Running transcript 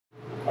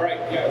All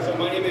right, yeah, so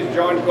my name is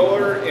John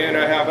Kohler, and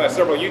I have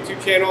several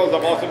YouTube channels.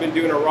 I've also been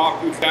doing a raw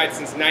food guide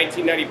since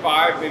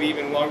 1995, maybe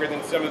even longer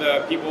than some of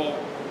the people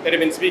that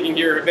have been speaking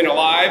here have been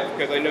alive,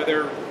 because I know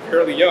they're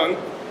fairly young.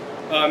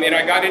 And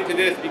I got into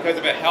this because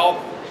of a health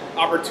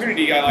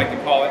opportunity, I like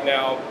to call it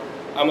now.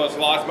 I almost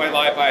lost my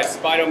life. I had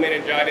spinal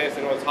meningitis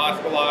and was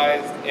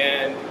hospitalized,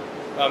 and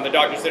the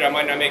doctor said I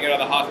might not make it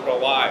out of the hospital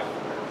alive.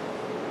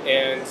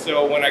 And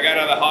so when I got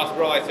out of the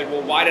hospital, I said,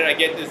 well, why did I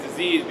get this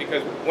disease?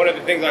 Because one of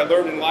the things I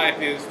learned in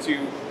life is to,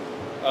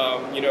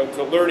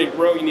 to learn and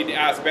grow, you need to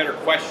ask better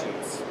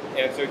questions.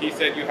 And so he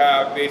said you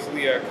have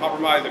basically a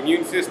compromised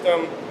immune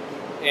system,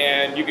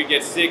 and you could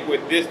get sick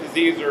with this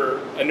disease or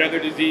another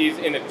disease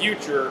in the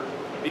future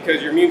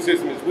because your immune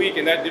system is weak.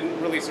 And that didn't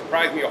really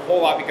surprise me a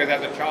whole lot, because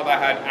as a child I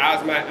had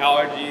asthma,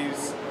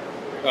 allergies,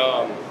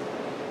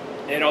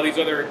 and all these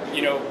other,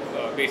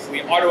 basically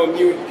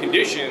autoimmune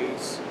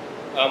conditions,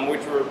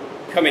 which were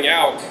coming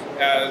out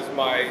as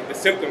the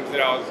symptoms that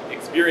I was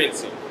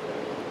experiencing.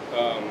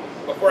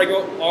 Before I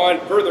go on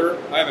further,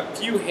 I have a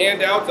few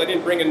handouts. I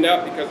didn't bring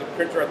enough because the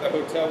printer at the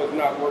hotel was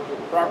not working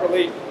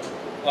properly.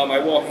 I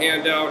will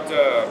hand out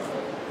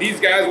these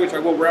guys, which I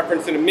will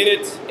reference in a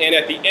minute. And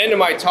at the end of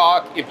my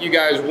talk, if you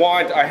guys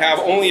want, I have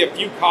only a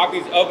few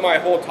copies of my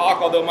whole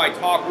talk, although my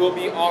talk will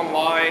be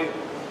online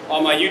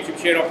on my YouTube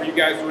channel for you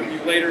guys to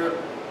review later.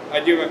 I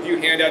do have a few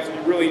handouts. If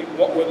you really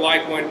would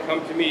like one,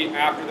 come to me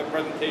after the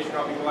presentation.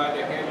 I'll be glad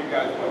to hand you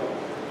guys one.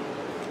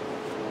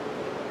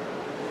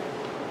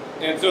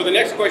 And so the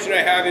next question I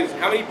have is,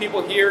 how many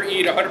people here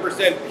eat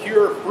 100%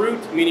 pure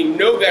fruit, meaning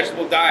no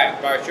vegetable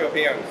diet, by a show of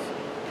hands?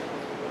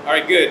 All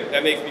right, good.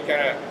 That makes me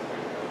kind of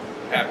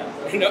happy.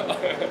 No.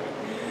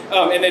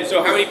 And then,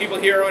 so how many people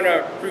here are on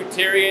a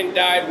fruitarian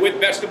diet with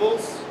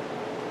vegetables?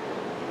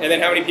 And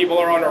then how many people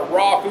are on a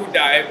raw food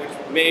diet, which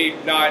may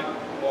not,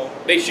 well,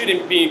 they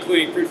shouldn't be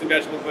including fruits and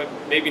vegetables, but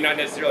maybe not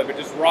necessarily, but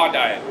just raw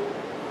diet.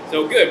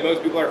 So good,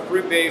 most people are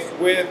fruit-based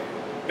with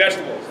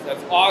vegetables.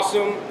 That's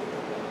awesome.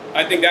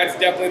 I think that's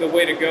definitely the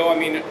way to go. I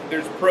mean,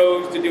 there's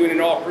pros to doing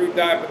an all-fruit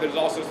diet, but there's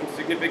also some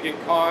significant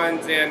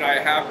cons. And I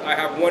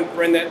have one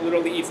friend that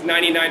literally eats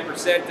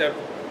 99% of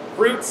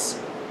fruits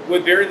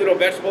with very little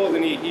vegetables,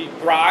 and he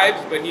thrives,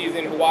 but he's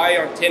in Hawaii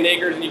on 10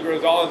 acres and he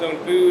grows all his own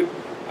food.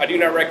 I do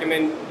not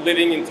recommend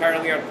living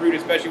entirely on fruit,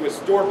 especially with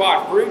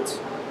store-bought fruit,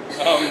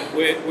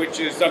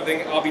 which is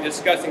something I'll be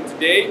discussing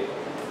today.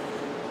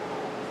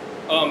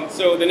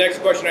 So the next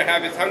question I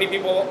have is, how many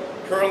people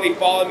currently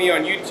follow me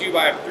on YouTube?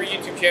 I have 3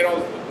 YouTube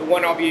channels. The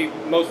one I'll be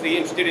mostly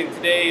interested in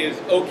today is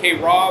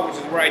OkRaw, which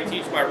is where I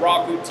teach my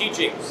raw food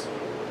teachings.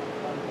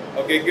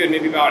 Okay, good.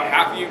 Maybe about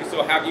half of you,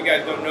 so half of you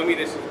guys don't know me.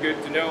 This is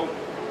good to know.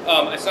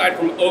 Aside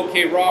from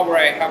OkRaw, where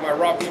I have my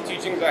raw food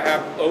teachings, I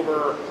have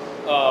over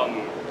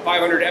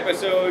 500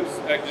 episodes,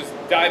 just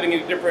diving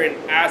into different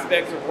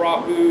aspects of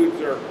raw foods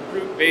or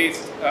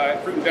fruit-based,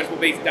 fruit and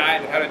vegetable-based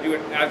diet, and how to do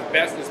it as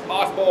best as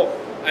possible.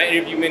 I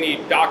interview many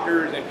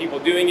doctors and people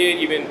doing it.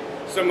 Even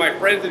some of my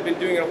friends have been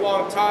doing it a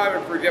long time.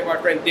 And for example, my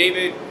friend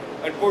David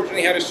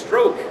unfortunately had a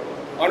stroke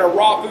on a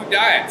raw food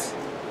diet.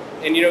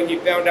 And he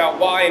found out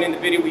why, and in the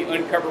video we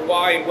uncover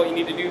why and what you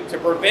need to do to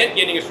prevent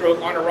getting a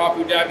stroke on a raw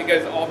food diet,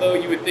 because although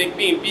you would think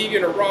being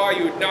vegan or raw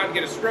you would not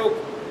get a stroke,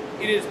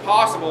 it is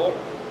possible.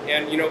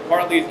 And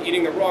partly it's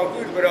eating the wrong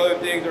foods, but other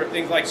things are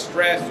things like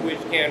stress, which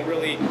can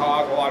really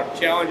cause a lot of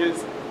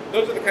challenges.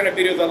 Those are the kind of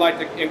videos I like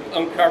to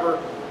uncover.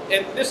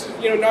 And this is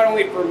not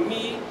only for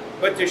me,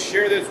 but to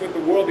share this with the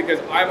world, because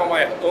I'm on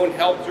my own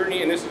health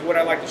journey, and this is what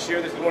I like to share.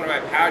 This is one of my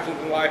passions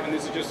in life, and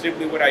this is just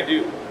simply what I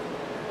do.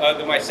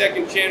 My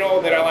second channel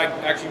that I like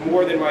actually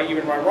more than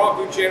even my raw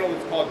food channel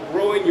is called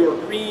Growing Your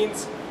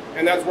Greens,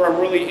 and that's where I'm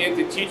really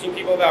into teaching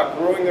people about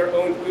growing their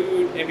own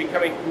food and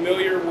becoming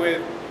familiar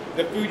with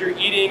the food you're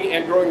eating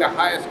and growing the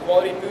highest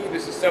quality food.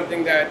 This is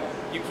something that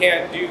you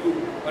can't do,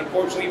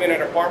 unfortunately, even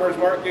at a farmer's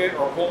market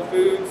or Whole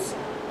Foods.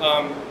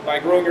 By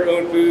growing your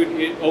own food,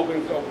 it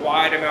opens a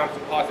wide amount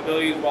of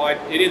possibilities. While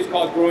it is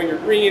called Growing Your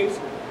Greens,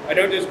 I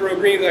don't just grow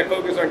greens, I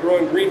focus on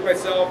growing greens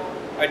myself.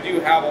 I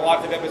do have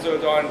lots of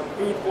episodes on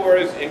food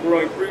forests and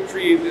growing fruit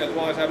trees, as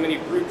well as how many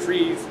fruit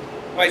trees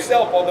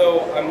myself,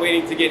 although I'm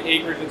waiting to get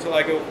acres until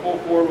I go full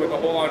forward with a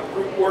whole-on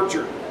fruit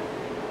orchard.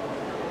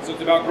 So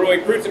it's about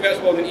growing fruits and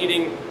vegetables and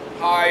eating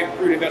high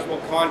fruit and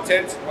vegetable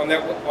content on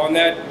that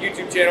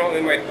YouTube channel. And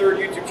then my third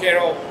YouTube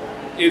channel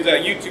is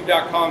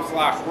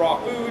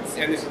youtube.com/rawfoods,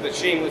 and this is a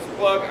shameless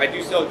plug. I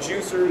do sell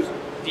juicers,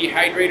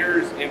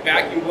 dehydrators, and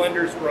vacuum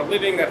blenders for a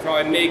living. That's how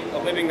I make a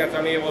living. That's how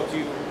I'm able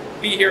to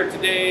be here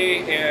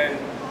today and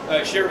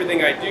share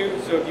everything I do.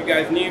 So if you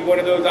guys need one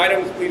of those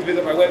items, please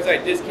visit my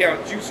website,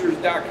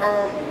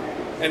 discountjuicers.com.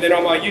 And then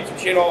on my YouTube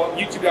channel,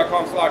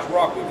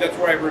 youtube.com/rawfoods, that's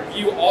where I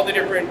review all the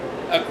different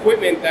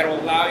equipment that will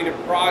allow you to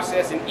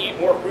process and eat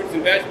more fruits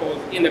and vegetables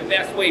in the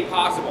best way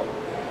possible.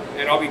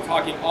 And I'll be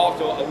talking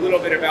also a little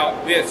bit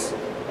about this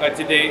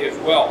today as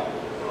well.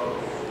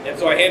 And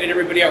so I handed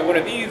everybody out one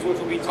of these, which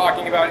we'll be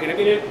talking about in a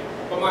minute.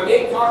 But my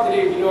main talk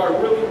today is, I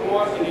really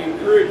want to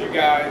encourage you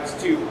guys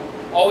to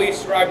always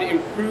strive to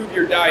improve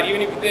your diet.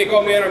 Even if you think,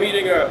 oh man, I'm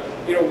eating a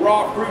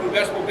raw fruit and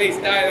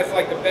vegetable-based diet, that's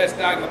like the best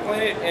diet on the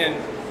planet, and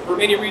for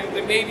many reasons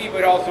it may be,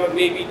 but also it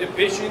may be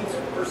deficient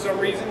for some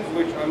reasons,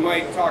 which I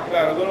might talk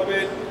about a little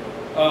bit.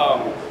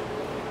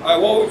 I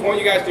always want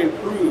you guys to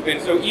improve,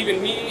 and so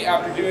even me,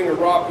 after doing a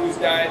raw foods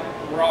diet,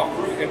 raw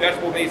fruit and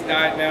vegetable-based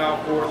diet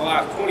now for the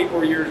last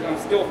 24 years, I'm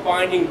still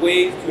finding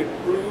ways to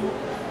improve,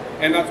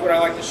 and that's what I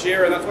like to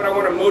share, and that's what I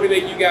want to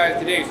motivate you guys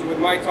today. So with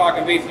my talk,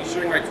 I'm basically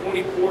sharing my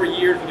 24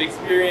 years of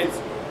experience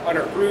on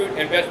a fruit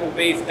and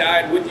vegetable-based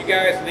diet with you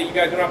guys, so that you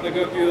guys don't have to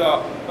go through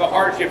the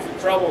hardships, the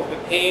troubles, the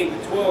pain,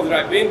 the toil that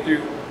I've been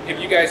through. If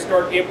you guys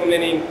start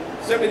implementing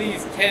some of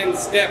these 10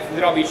 steps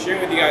that I'll be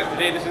sharing with you guys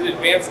today. This is an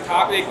advanced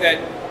topic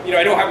that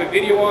I don't have a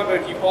video on,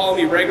 but if you follow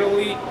me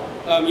regularly,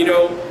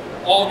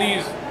 all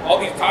these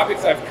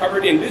topics I've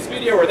covered in this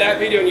video or that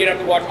video, and you'd have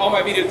to watch all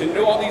my videos to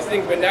know all these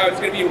things, but now it's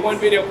going to be in one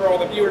video for all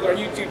the viewers on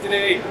YouTube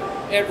today,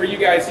 and for you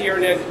guys here,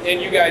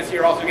 and you guys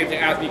here also get to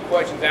ask me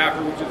questions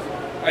after, which is,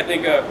 I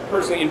think,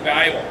 personally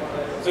invaluable.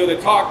 So the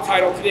talk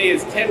title today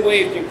is 10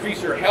 ways to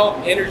increase your health,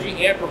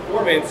 energy, and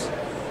performance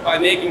by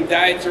making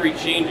dietary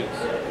changes.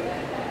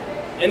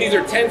 And these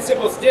are 10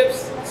 simple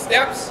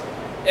steps,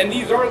 and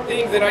these aren't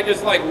things that I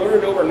just like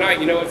learned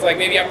overnight. It's like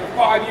maybe after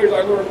 5 years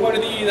I learned one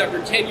of these,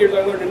 after 10 years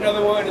I learned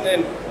another one, and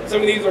then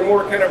some of these are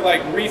more kind of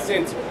like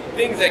recent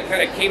things that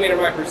kind of came into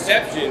my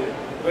perception,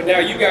 but now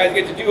you guys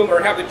get to do them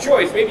or have the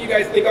choice. Maybe you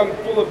guys think I'm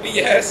full of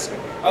BS.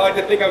 I like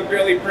to think I'm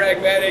fairly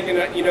pragmatic, and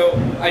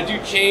I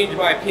do change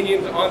my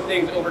opinions on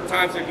things over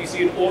time. So if you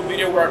see an old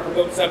video where I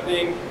promote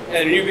something and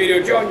a new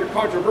video, John, you're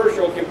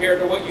controversial compared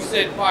to what you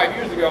said 5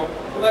 years ago,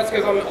 well, that's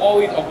because I'm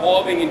always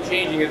evolving and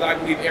changing, as I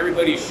believe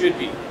everybody should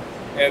be.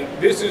 And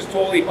this is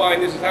totally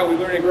fine. This is how we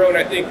learn and grow. And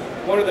I think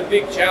one of the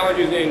big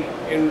challenges in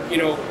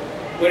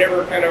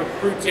whatever kind of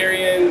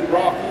fruitarian,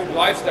 raw food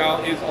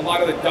lifestyle is a lot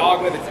of the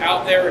dogma that's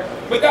out there.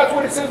 But that's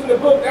what it says in the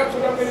book. That's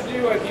what I'm going to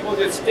do. And people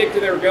just stick to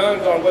their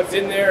guns on what's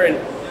in there. And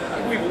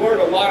we've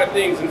learned a lot of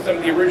things in some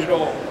of the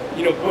original,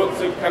 books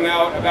that have come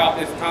out about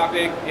this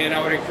topic. And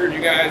I would encourage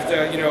you guys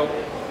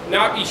to,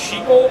 not be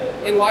sheeple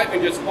in life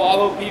and just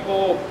follow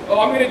people.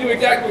 Oh, I'm going to do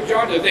exactly what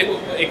John does.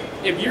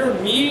 If you're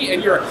me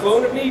and you're a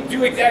clone of me,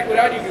 do exactly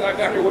what I do because I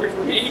found it works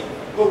for me.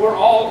 But we're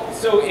all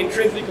so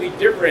intrinsically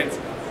different,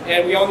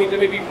 and we all need to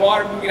maybe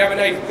modern. We can have a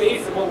nice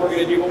base of what we're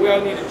going to do, but we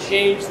all need to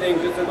change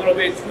things just a little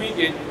bit, tweak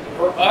it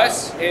for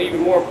us, and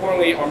even more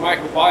importantly, our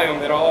microbiome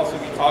that I'll also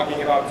be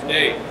talking about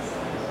today.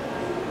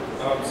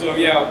 So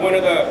yeah,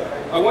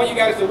 I want you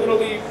guys to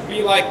literally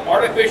be like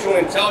artificial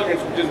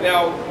intelligence, which is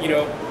now,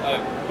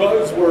 a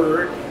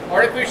buzzword.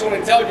 Artificial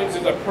intelligence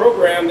is a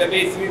program that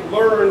basically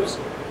learns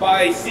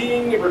by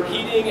seeing,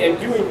 repeating, and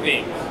doing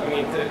things. I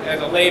mean, as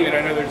a layman,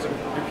 I know there's some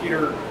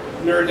computer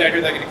nerds out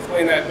here that can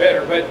explain that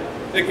better, but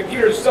the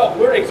computer is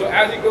self-learning, so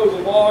as it goes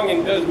along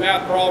and does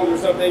math problems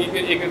or something,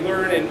 it can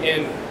learn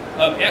and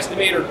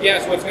estimate or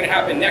guess what's going to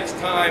happen next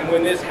time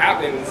when this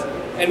happens.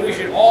 And we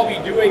should all be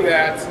doing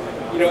that,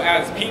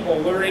 as people,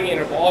 learning and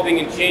evolving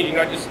and changing,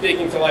 not just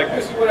sticking to like,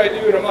 this is what I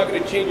do and I'm not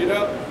going to change it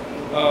up,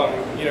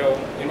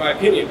 in my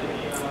opinion.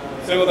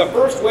 So the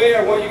first way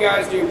I want you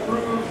guys to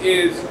improve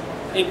is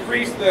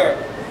increase the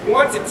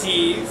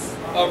quantities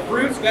of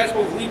fruits,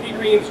 vegetables, leafy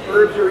greens,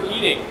 herbs you're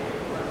eating.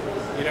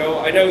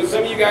 I know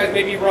some of you guys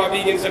may be raw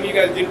vegan, some of you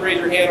guys didn't raise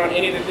your hand on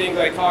any of the things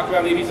I talked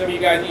about. Maybe some of you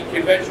guys eat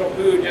conventional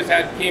food,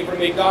 came from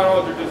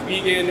McDonald's, or just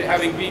vegan,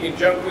 having vegan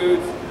junk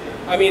foods.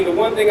 I mean, the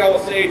one thing I will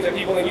say to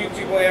people in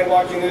YouTube land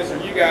watching this, or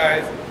you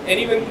guys, and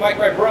even my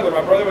brother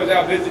was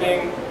out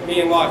visiting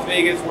me in Las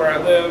Vegas where I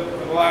live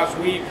for the last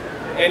week,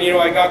 and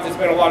I got to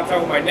spend a lot of time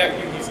with my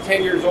nephew. He's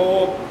 10 years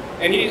old,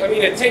 and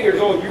at 10 years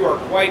old, you are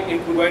quite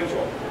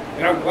influential.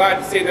 And I'm glad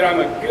to say that I'm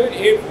a good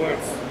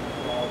influence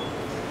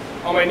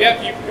on my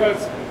nephew,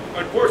 because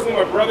unfortunately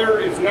my brother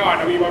is not.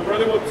 I mean, my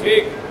brother will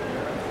take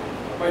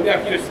my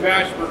nephew to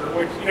Smashburger,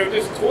 which,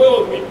 just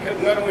toils me,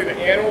 because not only the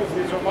animals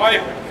lose their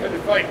life, but because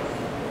it's like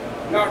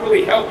not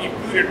really healthy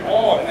food at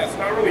all, and that's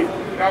not really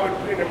food I would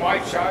put into my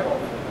child.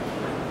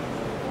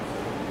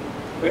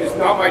 But it's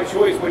not my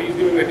choice what he's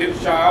doing with his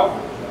child.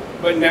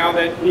 But now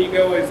that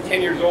Nico is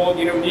 10 years old,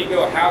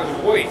 Nico has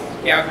a voice,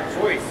 he has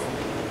a choice.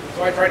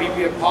 So I try to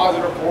be a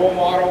positive role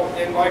model,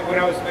 and like when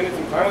I was spending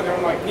some time with him,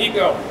 I'm like,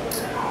 Nico,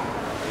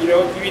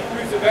 if you eat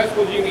fruits and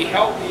vegetables, you can be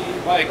healthy,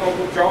 like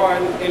Uncle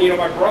John. And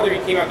my brother, he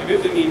came out to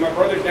visit me. My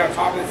brother's now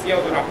top of the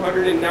scales at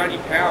 190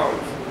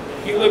 pounds.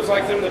 He looks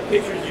like some of the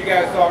pictures you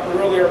guys saw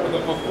earlier, the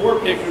before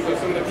pictures of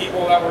some of the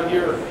people that were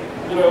here,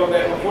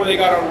 that before they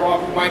got on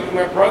raw food.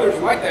 My brother's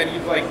like that.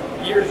 He's like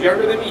years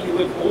younger than me. He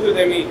looks older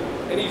than me,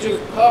 and he's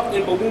just puffed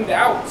and ballooned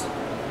out.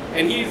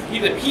 And he's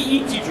a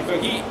PE teacher, so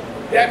he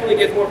definitely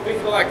gets more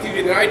physical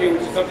activity than I do,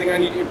 which is something I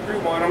need to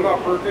improve on. I'm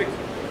not perfect.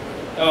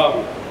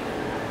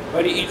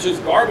 But he eats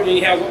just garbage, and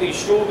he has all these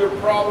shoulder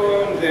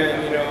problems,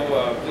 and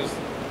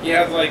he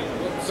has like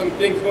some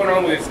things going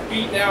on with his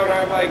feet now, and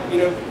I have like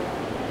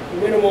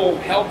minimal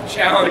health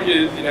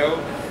challenges,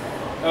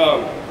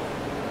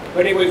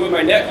 But anyways, with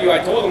my nephew, I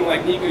told him,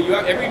 like, Nico,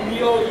 every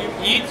meal you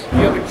eat, you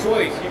have a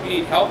choice. You can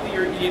eat healthy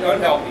or you can eat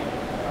unhealthy.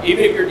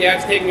 Even if your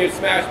dad's taking a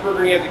smash burger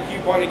and he has a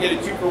coupon to get a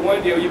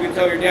 2-for-1 deal, you can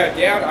tell your dad,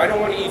 Dad, I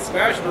don't want to eat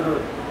smash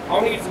burger. I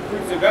want to eat some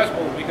fruits and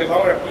vegetables because I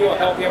want to feel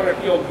healthy. I want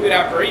to feel good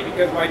after I eat,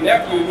 because my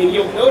nephew, I mean,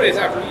 you'll notice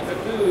after he eats the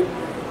food,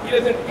 he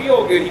doesn't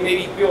feel good. He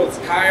maybe feels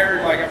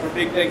tired, like after a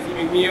big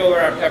Thanksgiving meal or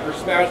after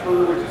smash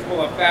burger, which is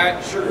full of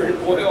fat, sugar, and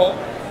oil.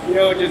 You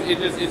know,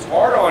 it's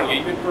hard on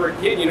you, even for a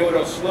kid. You know,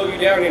 it'll slow you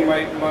down. And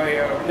my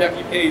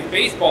nephew plays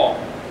baseball.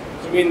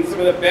 So I mean, some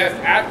of the best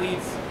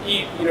athletes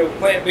eat, you know,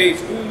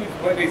 plant-based foods,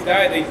 plant-based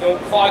diet. They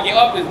don't clog you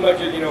up as much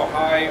as, you know,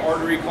 high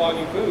artery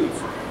clogging foods.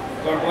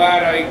 So I'm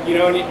glad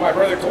my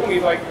brother told me,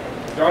 he's like,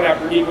 John,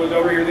 after Nico was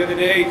over here the other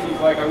day, he's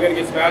like, I'm going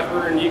to get smash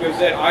burger, and Nico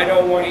said, I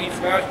don't want to eat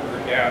smash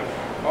burger, Dad.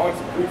 I want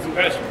some fruits and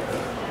vegetables.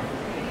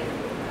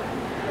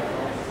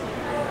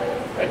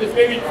 That just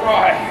made me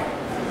cry.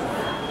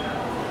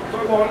 So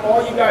I want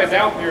all you guys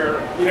out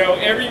there, you know,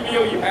 every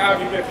meal you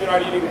have, even if you're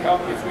not eating the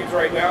healthiest foods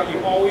right now,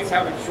 you always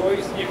have a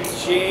choice. You can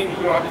change.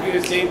 You don't have to do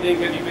the same thing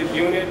because you've been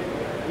doing it,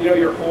 you know,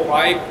 your whole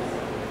life.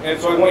 And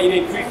so I want you to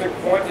increase the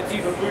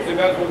quantities of fruits and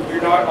vegetables if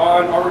you're not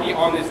already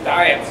on this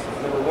diet,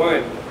 number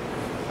one.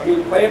 I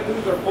mean, plant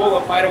foods are full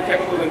of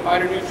phytochemicals and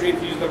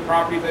phytonutrients, use the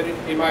properties that,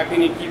 in my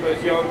opinion, keep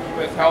us young,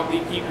 keep us healthy,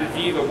 keep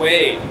disease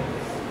away.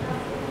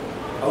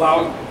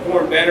 Allow us to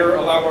perform better,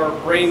 allow our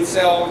brain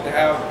cells to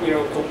have, you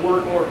know, to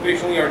work more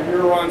efficiently, our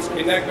neurons to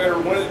connect better.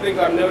 One of the things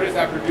I've noticed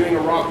after doing a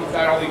raw food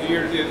diet all these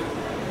years is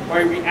my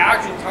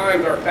reaction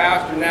times are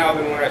faster now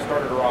than when I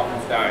started a raw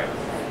food diet,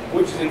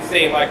 which is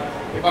insane. Like,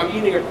 if I'm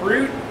eating a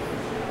fruit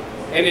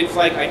and it's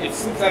like, it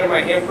slips out of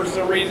my hand for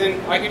some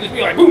reason, I could just be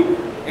like, boom,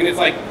 and it's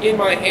like in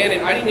my hand,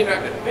 and I didn't even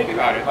have to think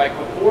about it. Like,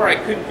 before I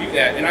couldn't do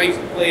that, and I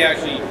used to play,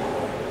 actually,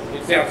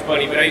 it sounds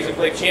funny, but I used to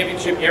play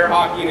championship air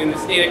hockey, and in the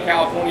state of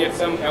California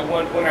at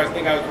one point I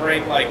was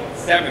ranked like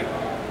 7th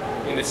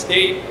in the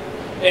state.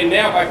 And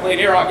now if I played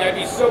air hockey, I'd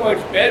be so much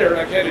better.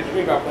 Actually, I had a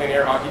dream about playing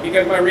air hockey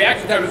because my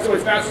reaction time is so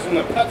much faster. When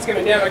the puck's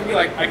coming down, I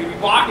could be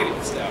blocking it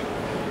and stuff.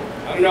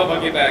 I don't know if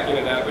I'll get back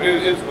into that, but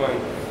it was fun.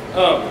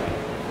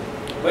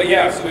 But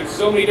yeah, so there's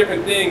so many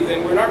different things,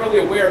 and we're not really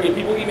aware. I mean,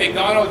 people eat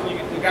McDonald's, and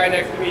the guy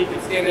next to me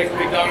can stand next to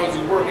McDonald's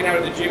who's working out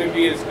at the gym and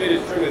be as fit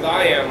as trim as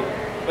I am.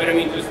 But I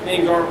mean, just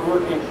things aren't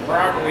working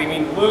properly. I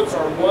mean, looks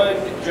are one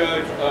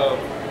judge of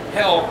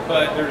health,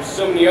 but there's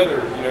so many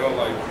others, you know,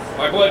 like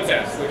my blood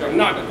tests, which I'm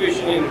not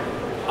deficient in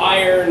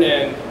iron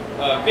and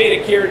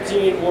beta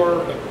carotene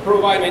or the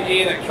provitamin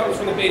A that comes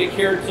from the beta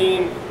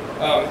carotene,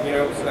 you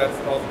know, so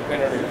that's also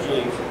dependent on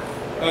your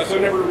genes. So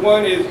number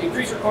one is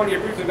increase your quantity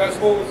of fruits and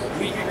vegetables,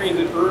 leafy greens,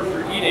 and herbs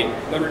you're eating.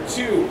 Number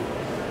two,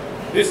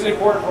 this is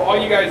important for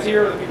all you guys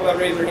here, the people that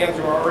raise their hands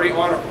who are already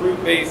on a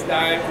fruit-based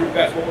diet, fruit,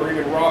 vegetable, or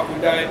even raw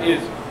food diet,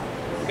 is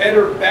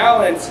better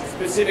balance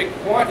specific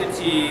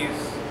quantities,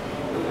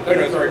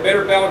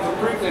 better balance of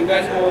fruits and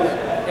vegetables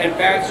and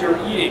fats you're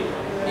eating.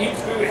 Each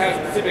food has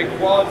specific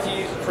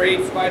qualities,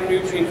 traits,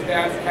 phytonutrients,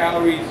 fats,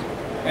 calories,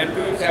 and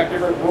foods have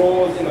different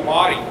roles in the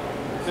body.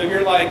 So if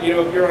you're like, you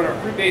know, if you're on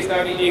a fruit-based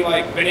diet eating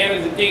like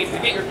bananas and dates to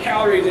get your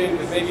calories in,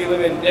 because maybe you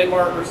live in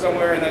Denmark or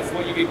somewhere and that's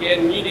what you could get,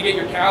 and you need to get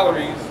your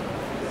calories.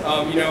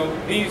 You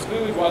know, these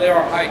foods, while they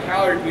are high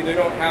calorie food, they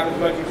don't have as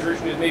much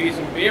nutrition as maybe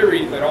some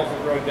berries that also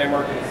grow in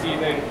Denmark in the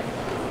season.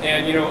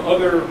 And, you know,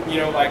 other, you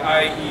know, like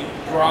I eat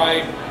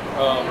dried,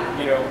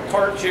 you know,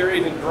 tart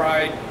cherries and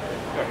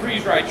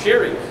freeze-dried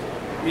cherries.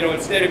 You know,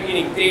 instead of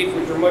eating dates,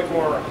 which are much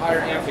more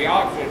higher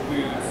antioxidant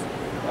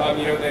foods,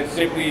 you know, than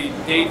simply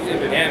dates and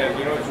bananas.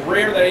 You know, it's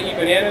rare that I eat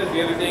bananas.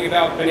 The other thing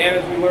about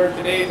bananas we learned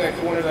today, thanks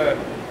to one of the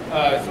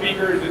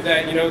speakers, is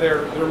that, you know,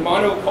 they're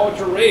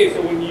monoculture raised.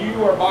 So when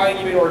you are buying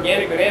even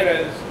organic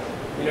bananas,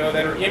 you know,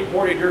 that are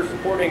imported, you're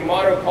supporting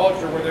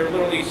monoculture, where they're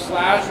literally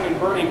slashing and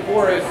burning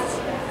forests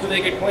so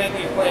they could plant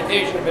these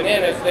plantation of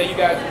bananas so that you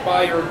guys could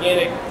buy your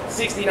organic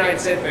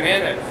 69-cent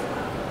bananas.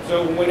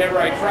 So whenever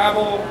I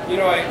travel, you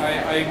know,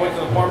 I went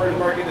to the farmer's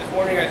market this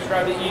morning. I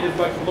tried to eat as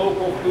much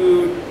local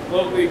food,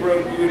 locally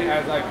grown food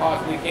as I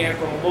possibly can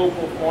from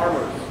local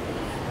farmers.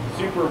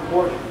 Super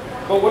important.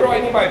 But what do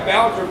I mean by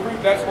balance of fruit,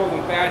 vegetables,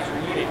 and fats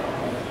you're eating?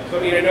 So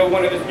I mean, I know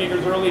one of the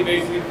speakers early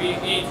basically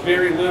eats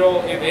very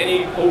little, if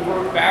any,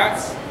 overt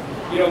fats.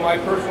 You know, my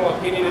personal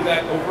opinion is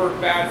that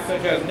overt fats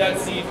such as nut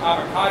seeds,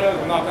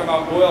 avocados, I'm not talking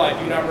about oil, I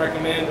do not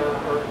recommend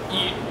or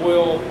eat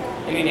oil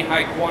in any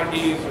high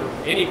quantities or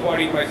any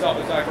quantities myself,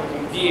 aside from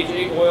some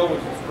DHA oil,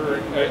 which is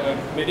for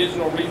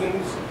medicinal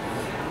reasons.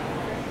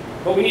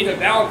 But we need to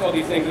balance all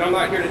these things, and I'm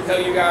not here to tell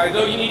you guys,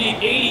 oh, you need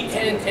to eat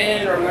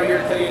 80-10-10, or I'm not here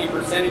to tell you any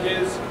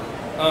percentages.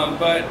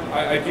 But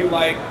I do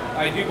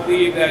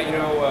believe that, you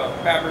know,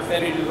 fat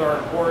percentages are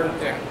important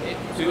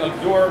to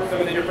absorb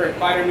some of the different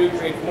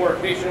phytonutrients more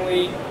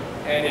efficiently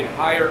and in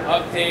higher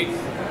uptakes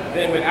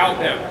than without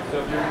them.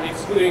 So if you're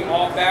excluding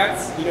all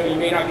fats, you know, you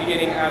may not be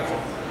getting as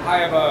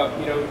high of a,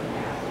 you know,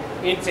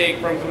 intake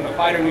from some of the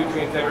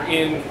phytonutrients that are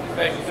in,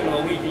 especially some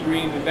of the leafy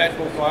greens and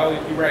vegetables. So I always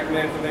do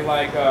recommend something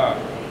like,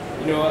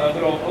 you know,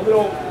 a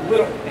little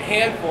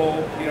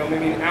handful, you know,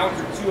 maybe an ounce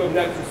or two of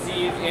nuts or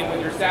seeds in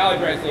with your salad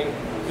dressing.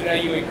 So now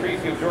you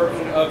increase the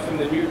absorption of some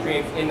of the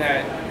nutrients in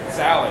that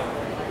salad.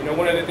 You know,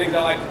 one of the things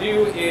I like to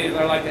do is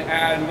I like to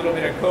add a little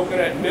bit of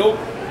coconut milk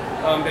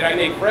that I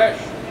make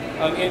fresh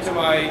into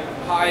my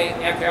high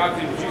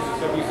antioxidant juices.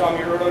 So if you saw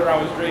me earlier,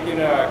 I was drinking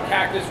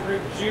cactus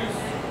fruit juice,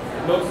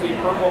 mostly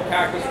purple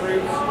cactus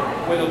fruits,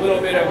 with a little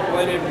bit of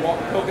blended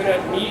coconut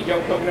meat,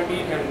 young coconut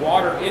meat, and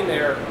water in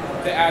there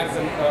to add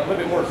some a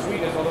little bit more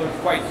sweetness, although it's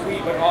quite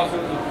sweet, but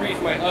also increase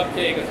my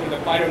uptake of some of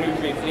the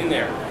phytonutrients in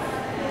there.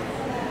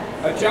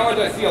 A challenge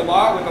I see a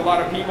lot with a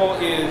lot of people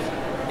is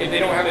if they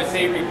don't have a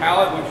savory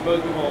palate, which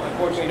most people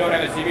unfortunately don't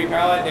have a savory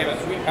palate, they have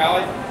a sweet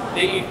palate,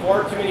 they eat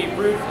far too many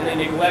fruits and they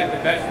neglect the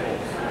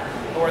vegetables,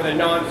 or the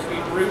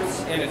non-sweet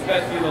fruits, and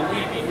especially the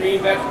leafy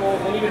green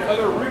vegetables, and even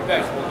other root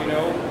vegetables, you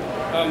know.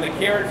 The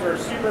carrots are a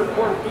super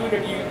important food.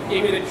 If you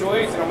gave me the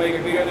choice, and I'll make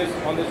a video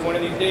on this one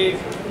of these days,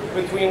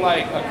 between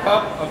like a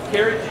cup of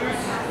carrot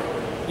juice,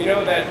 you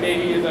know, that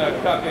maybe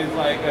a cup is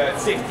like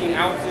 16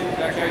 ounces,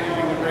 actually I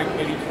usually would drink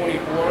maybe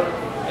 24,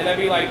 and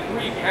that'd be like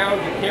 3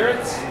 pounds of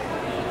carrots,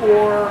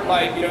 or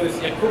like, you know,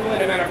 this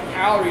equivalent amount of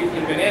calories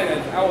in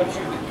bananas. I would choose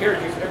the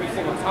carrot juice every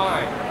single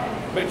time.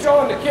 But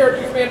John, the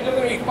carrot juice, man, it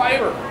doesn't have any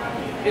fiber.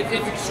 It's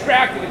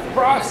extracted, it's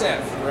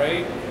processed,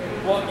 right?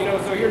 Well, you know,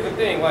 so here's the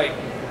thing, like,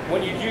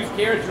 when you juice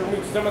carrots, you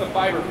remove some of the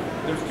fiber.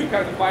 There's 2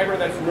 kinds of fiber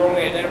that's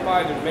normally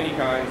identified, there's many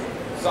kinds.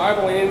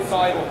 Soluble and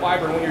insoluble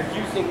fiber. And when you're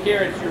juicing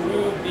carrots, you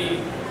remove the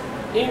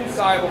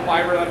insoluble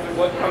fiber, that's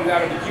what comes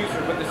out of the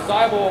juicer. But the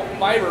soluble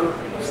fiber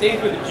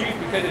stays with the juice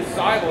because it's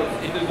soluble,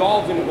 it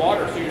dissolves in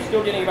water, so you're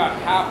still getting about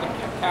half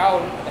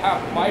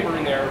the fiber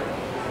in there.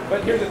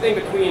 But here's the thing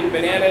between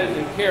bananas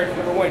and carrots.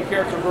 Number one,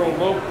 carrots are grown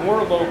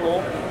more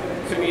local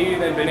to me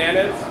than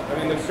bananas. I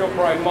mean, they're still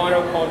probably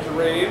monoculture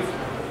raised,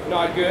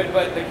 not good,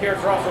 but the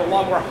carrots are also a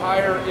lot more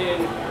higher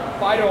in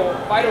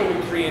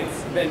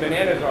phytonutrients than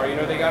bananas are. You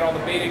know, they got all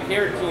the beta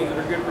carotenes that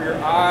are good for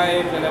your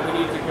eyes and that we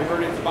need to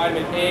convert into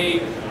vitamin A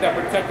that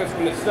protect us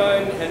from the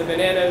sun, and the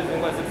bananas,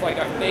 unless it's like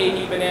a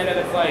Fahey banana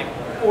that's like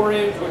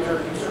orange, which are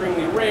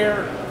extremely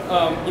rare,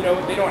 you know,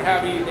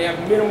 they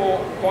have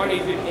minimal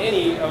quantities, if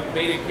any, of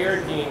beta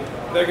carotene.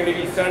 They're going to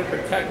be sun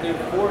protective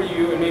for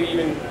you and maybe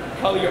even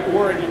color you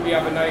orange if you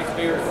have a nice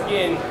fair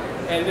skin,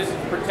 and this is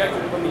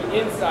protection from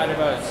the inside of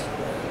us.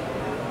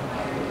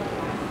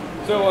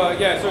 So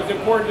yeah, so it's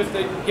important just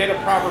to get a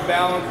proper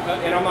balance,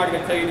 and I'm not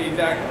going to tell you the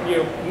exact, you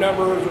know,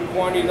 numbers or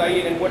quantities I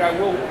eat. And what I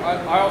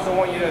also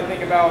want you to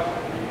think about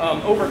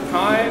over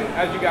time,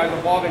 as you guys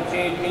evolve and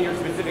change in your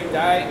specific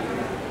diet,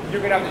 you're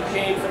going to have to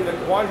change some of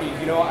the quantities.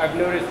 You know, I've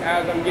noticed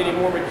as I'm getting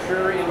more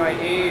mature in my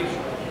age,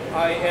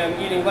 I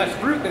am eating less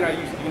fruit than I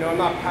used to. You know, I'm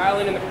not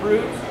piling in the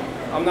fruit.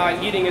 I'm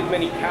not eating as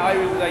many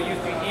calories as I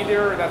used to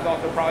either. That's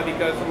also probably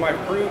because of my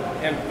fruit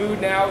and food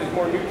now is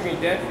more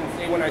nutrient dense than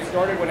say when I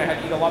started, when I had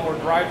to eat a lot more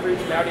dry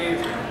fruits. Nowadays,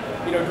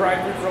 you know, dry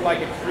fruits are like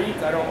a treat.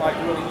 I don't like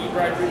to really eat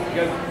dry fruits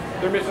because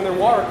they're missing their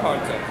water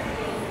content.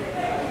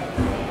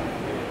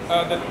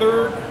 The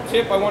third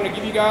tip I want to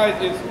give you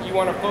guys is you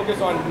want to focus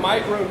on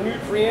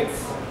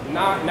micronutrients,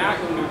 not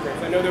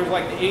macronutrients. I know there's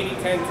like the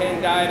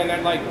 80-10-10 diet, and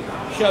that like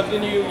shoves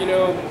in you, you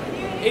know,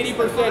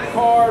 80%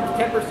 carbs,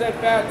 10%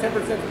 fat,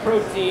 10%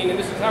 protein, and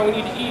this is how we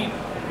need to eat.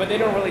 But they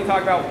don't really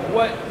talk about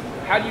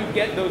how do you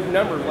get those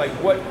numbers? Like,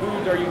 what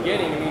foods are you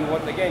getting? I mean,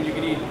 once again, you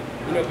could eat,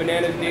 you know,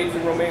 bananas, dates,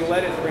 and romaine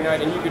lettuce every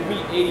night, and you could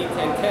meet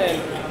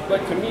 80-10-10.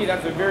 But to me,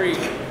 that's a very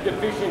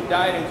deficient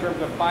diet in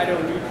terms of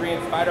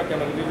phytonutrients,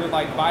 phytochemicals. These are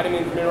like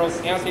vitamins, minerals,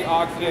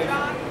 antioxidants,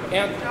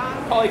 and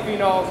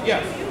polyphenols.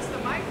 Yes. Use the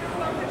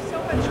microphone. There's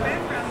so much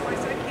background noise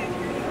I can't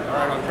hear you. All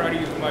right, I'll try to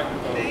use the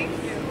microphone. Thank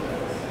you.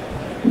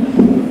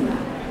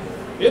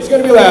 It's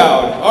going to be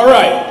loud. All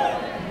right.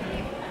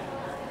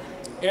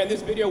 And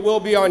this video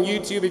will be on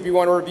YouTube if you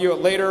want to review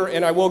it later,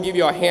 and I will give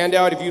you a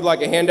handout if you'd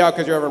like a handout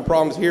because you're having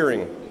problems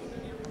hearing.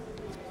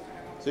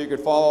 So you could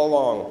follow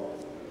along.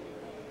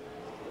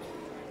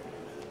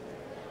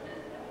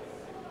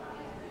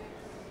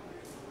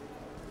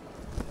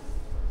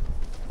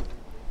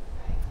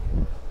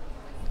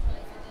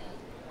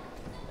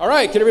 All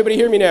right, can everybody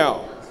hear me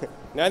now?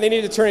 Now they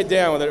need to turn it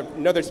down. With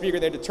another speaker,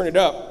 they had to turn it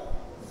up.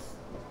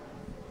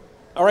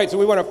 All right, so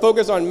we want to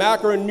focus on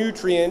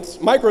macronutrients,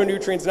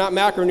 micronutrients, not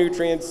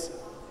macronutrients.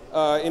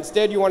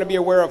 Instead, you want to be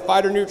aware of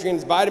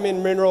phytonutrients,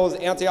 vitamin, minerals,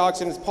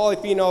 antioxidants,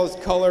 polyphenols,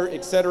 color,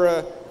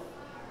 etc.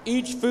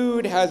 Each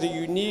food has a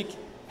unique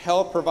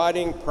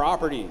health-providing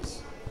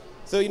properties.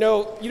 So, you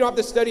know, you don't have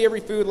to study every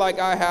food like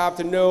I have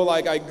to know,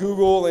 like I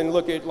Google and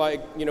look at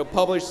like, you know,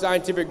 published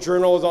scientific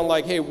journals on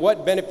like, hey,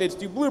 what benefits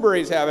do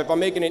blueberries have? If I'm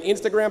making an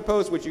Instagram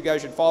post, which you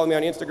guys should follow me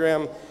on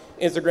Instagram,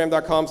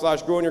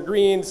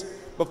 instagram.com/growingyourgreens.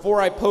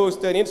 Before I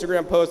post an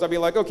Instagram post, I'll be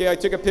like, okay, I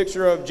took a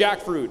picture of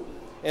jackfruit.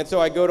 And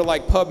so I go to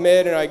like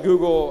PubMed and I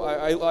Google,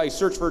 I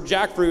search for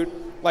jackfruit,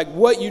 like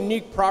what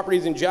unique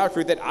properties in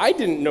jackfruit that I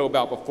didn't know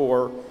about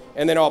before.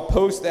 And then I'll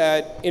post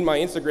that in my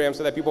Instagram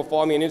so that people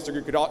follow me on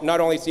Instagram could not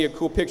only see a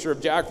cool picture of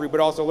jackfruit, but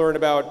also learn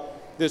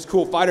about this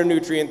cool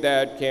phytonutrient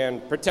that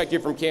can protect you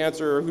from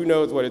cancer or who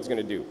knows what it's going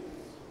to do.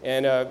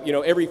 And you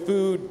know, every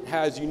food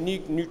has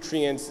unique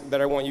nutrients that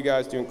I want you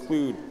guys to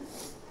include.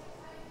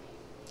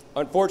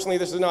 Unfortunately,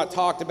 this is not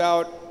talked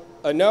about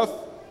enough,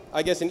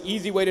 I guess an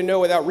easy way to know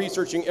without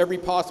researching every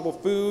possible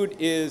food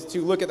is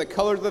to look at the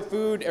colors of the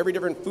food. Every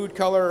different food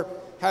color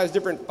has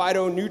different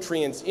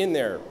phytonutrients in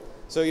there.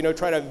 So, you know,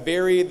 try to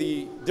vary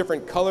the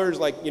different colors.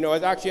 Like, you know, I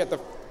was actually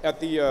at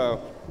the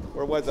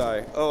where was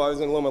I? Oh, I was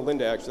in Loma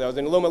Linda, actually. I was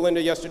in Loma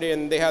Linda yesterday,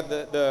 and they had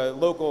the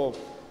local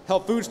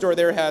health food store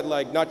there had,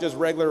 like, not just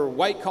regular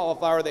white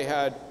cauliflower, they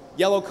had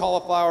yellow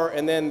cauliflower,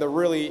 and then the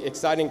really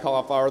exciting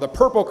cauliflower, the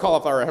purple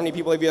cauliflower. How many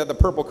people have you had the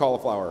purple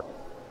cauliflower?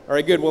 All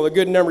right, good. Well, a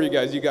good number of you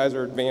guys. You guys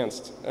are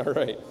advanced. All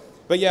right.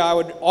 But yeah, I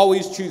would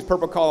always choose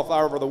purple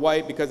cauliflower over the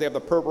white because they have the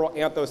purple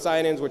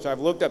anthocyanins, which I've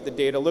looked up the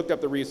data, looked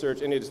up the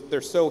research, and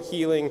they're so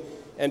healing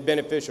and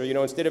beneficial. You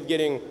know, instead of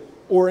getting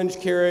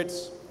orange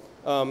carrots,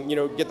 you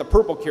know, get the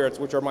purple carrots,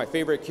 which are my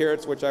favorite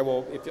carrots, which I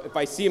will, if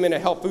I see them in a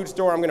health food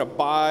store, I'm going to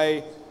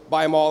buy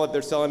them all if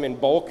they're selling them in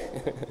bulk,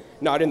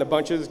 not in the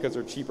bunches because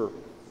they're cheaper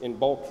in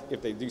bulk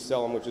if they do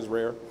sell them, which is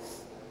rare.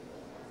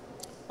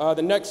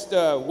 The next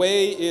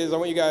way is, I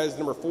want you guys,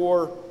 number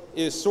 4,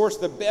 is source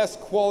the best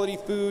quality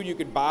food you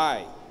could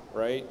buy,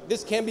 right?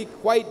 This can be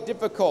quite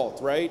difficult,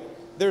 right?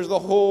 There's the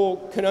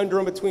whole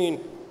conundrum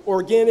between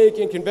organic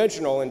and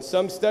conventional. In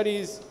some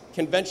studies,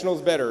 conventional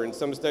is better. In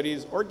some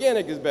studies,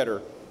 organic is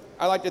better.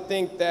 I like to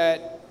think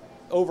that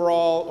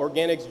overall,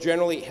 organic's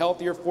generally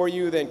healthier for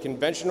you than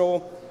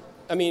conventional.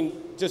 I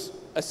mean, just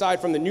aside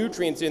from the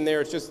nutrients in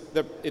there,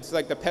 it's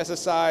like the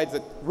pesticides,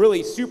 the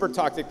really super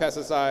toxic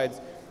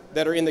pesticides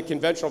that are in the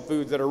conventional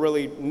foods that are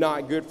really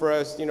not good for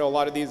us. You know, a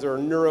lot of these are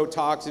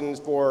neurotoxins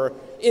for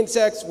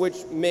insects,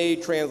 which may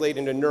translate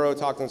into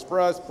neurotoxins for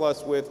us,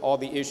 plus with all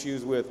the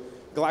issues with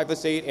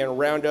glyphosate and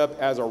Roundup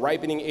as a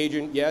ripening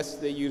agent. Yes,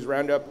 they use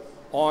Roundup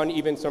on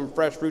even some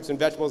fresh fruits and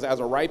vegetables as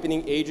a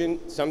ripening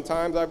agent,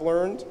 sometimes I've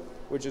learned,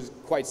 which is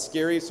quite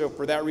scary. So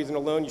for that reason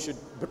alone, you should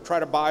try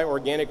to buy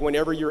organic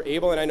whenever you're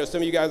able. And I know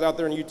some of you guys out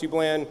there in YouTube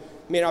land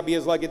may not be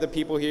as lucky as the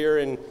people here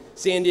in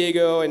San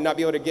Diego and not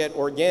be able to get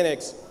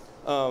organics.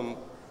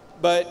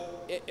 But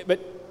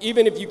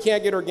even if you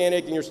can't get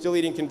organic and you're still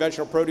eating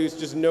conventional produce,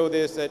 just know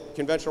this, that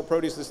conventional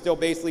produce is still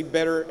basically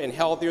better and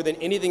healthier than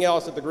anything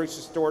else at the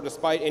grocery store,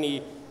 despite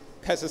any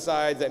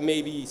pesticides that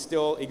may be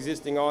still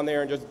existing on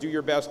there, and just do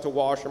your best to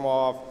wash them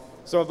off.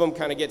 Some of them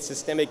kind of get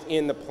systemic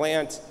in the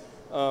plant,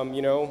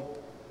 you know,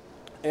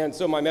 and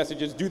so my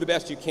message is do the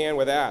best you can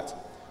with that.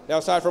 Now,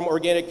 aside from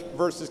organic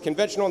versus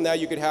conventional, now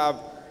you could have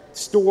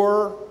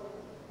store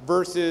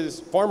versus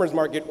farmer's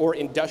market, or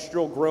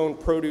industrial grown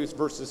produce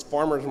versus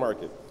farmer's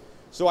market.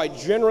 So I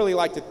generally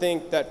like to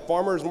think that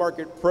farmer's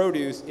market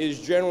produce is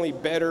generally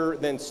better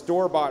than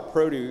store-bought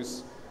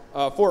produce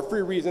for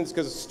 3 reasons,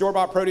 because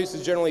store-bought produce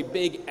is generally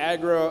big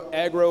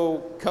agro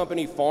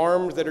company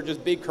farms that are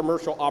just big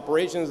commercial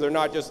operations. They're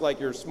not just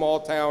like your small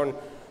town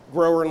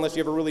grower, unless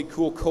you have a really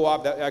cool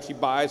co-op that actually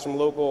buys from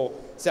local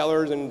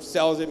sellers and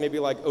sells it, maybe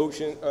like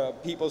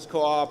People's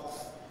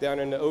Co-op down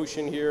in the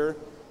ocean here.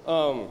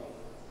 So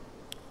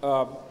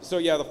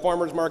yeah, the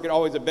farmer's market,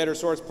 always a better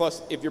source.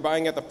 Plus, if you're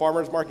buying at the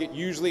farmer's market,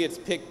 usually it's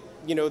picked,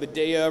 you know, the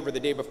day of or the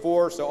day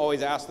before. So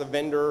always ask the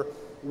vendor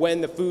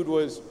when the food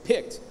was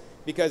picked,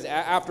 because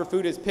after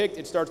food is picked,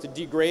 it starts to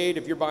degrade.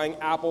 If you're buying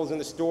apples in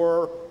the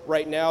store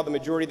right now, the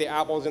majority of the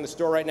apples in the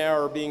store right now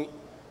are being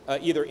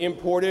either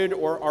imported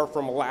or are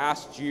from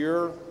last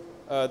year,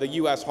 the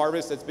U.S.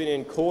 harvest that's been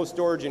in cold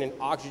storage in an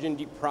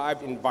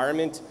oxygen-deprived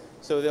environment.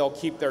 So they'll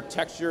keep their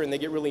texture and they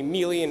get really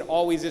mealy. And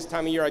always this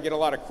time of year, I get a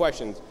lot of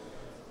questions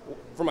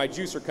for my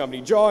juicer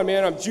company. John,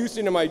 man, I'm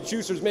juicing and my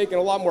juicer's making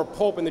a lot more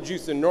pulp in the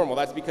juice than normal.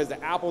 That's because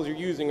the apples you're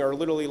using are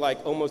literally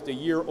like almost a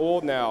year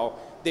old now.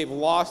 They've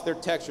lost their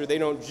texture. They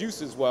don't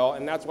juice as well,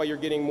 and that's why you're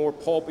getting more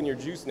pulp in your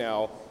juice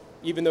now,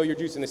 even though you're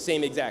juicing the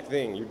same exact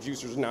thing. Your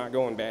juicer's not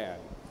going bad.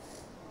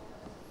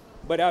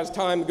 But as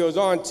time goes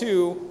on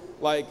too,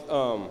 like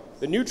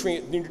the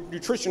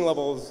nutrition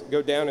levels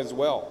go down as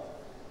well.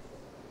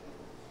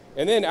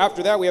 And then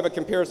after that, we have a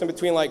comparison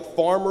between like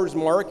farmer's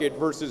market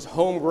versus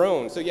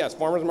homegrown. So yes,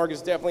 farmer's market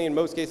is definitely in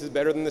most cases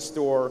better than the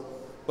store,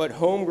 but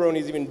homegrown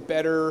is even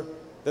better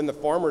than the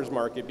farmer's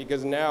market,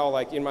 because now,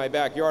 like in my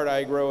backyard,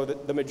 I grow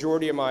the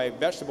majority of my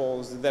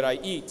vegetables that I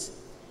eat,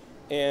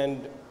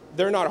 and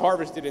they're not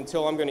harvested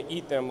until I'm going to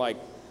eat them like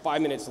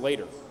 5 minutes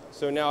later.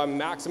 So now I'm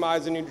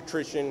maximizing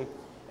nutrition,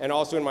 and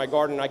also in my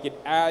garden, I could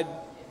add,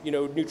 you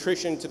know,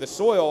 nutrition to the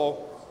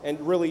soil and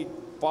really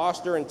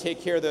foster and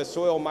take care of the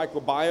soil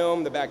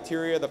microbiome, the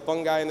bacteria, the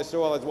fungi in the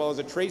soil, as well as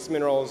the trace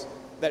minerals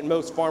that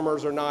most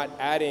farmers are not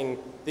adding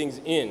things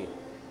in.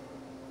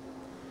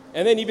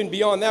 And then even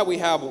beyond that, we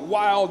have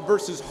wild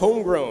versus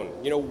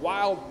homegrown, you know,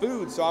 wild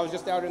food. So I was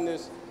just out in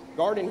this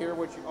garden here,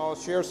 which I'll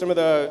share some of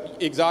the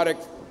exotic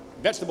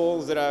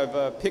vegetables that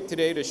I've picked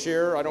today to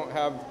share. I don't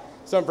have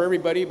some for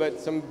everybody, but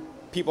some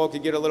people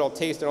could get a little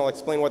taste, and I'll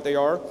explain what they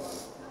are.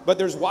 But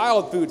there's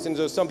wild foods, and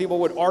so some people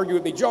would argue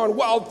with me, John,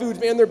 wild foods,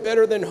 man, they're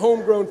better than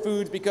homegrown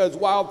foods because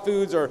wild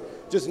foods are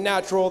just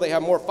natural. They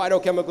have more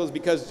phytochemicals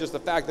because just the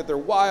fact that they're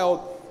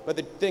wild. But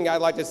the thing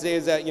I'd like to say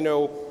is that, you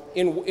know,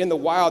 in the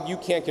wild, you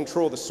can't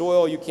control the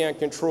soil. You can't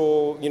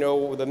control, you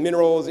know, the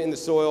minerals in the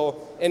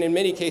soil. And in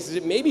many cases,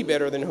 it may be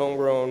better than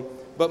homegrown.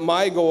 but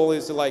my goal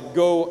is to like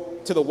go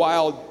to the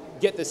wild,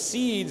 get the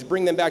seeds,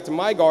 bring them back to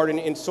my garden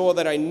in soil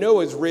that I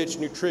know is rich,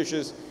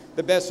 nutritious,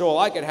 the best soil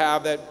I could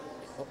have that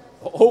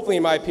hopefully,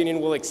 in my opinion,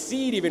 will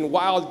exceed even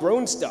wild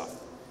grown stuff.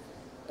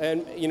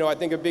 And you know, I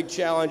think a big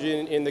challenge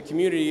in the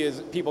community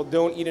is people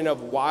don't eat enough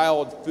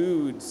wild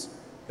foods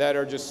that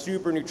are just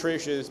super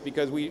nutritious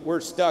because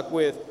we're stuck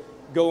with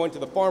going to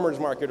the farmer's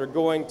market or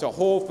going to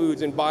Whole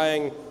Foods and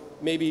buying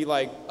maybe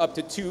like up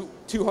to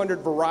 200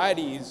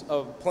 varieties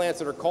of plants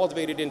that are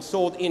cultivated and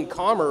sold in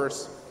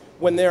commerce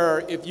when there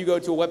are, if you go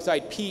to a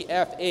website,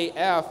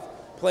 PFAF,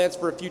 Plants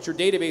for a Future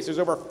database, there's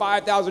over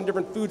 5,000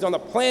 different foods on the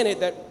planet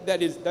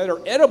that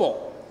are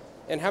edible.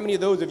 And how many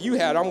of those have you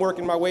had? I'm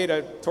working my way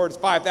towards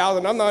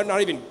 5,000. I'm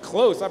not even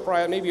close. I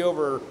probably have maybe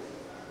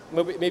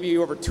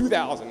over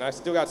 2,000. I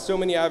still got so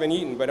many I haven't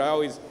eaten, but I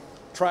always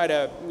try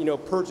to, you know,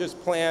 purchase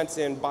plants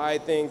and buy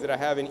things that I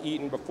haven't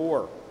eaten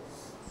before.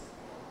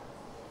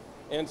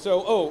 And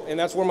so, and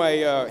that's where my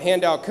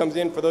handout comes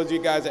in. For those of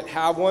you guys that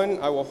have one,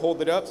 I will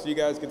hold it up so you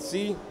guys can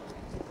see.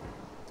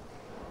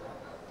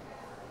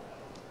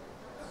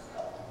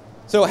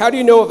 So how do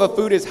you know if a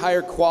food is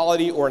higher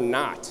quality or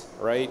not,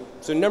 right?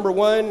 So number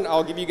one,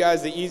 I'll give you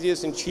guys the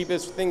easiest and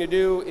cheapest thing to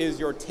do is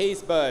your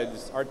taste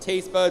buds. Our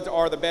taste buds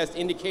are the best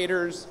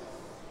indicators.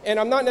 And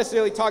I'm not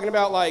necessarily talking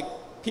about like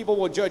people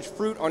will judge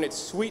fruit on its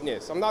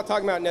sweetness. I'm not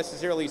talking about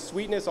necessarily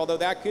sweetness, although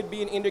that could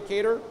be an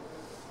indicator.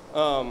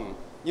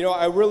 You know,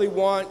 I really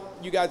want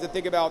you guys to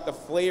think about the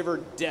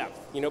flavor depth.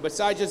 You know,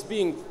 besides just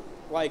being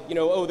like, you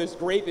know, oh, this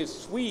grape is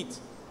sweet.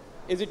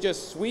 Is it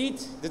just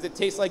sweet? Does it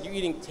taste like you're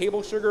eating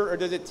table sugar, or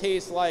does it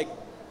taste like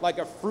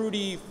a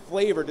fruity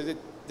flavor? Does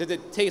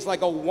it taste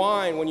like a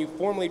wine when you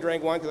formerly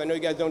drank wine? Because I know you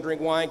guys don't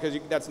drink wine because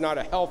that's not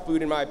a health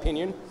food in my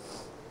opinion.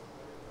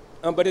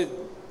 But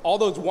all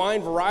those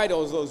wine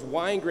varietals, those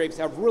wine grapes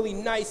have really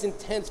nice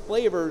intense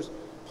flavors,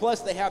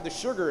 plus they have the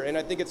sugar. And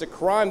I think it's a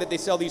crime that they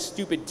sell these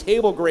stupid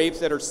table grapes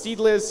that are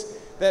seedless,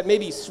 that may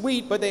be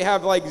sweet, but they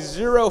have like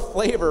zero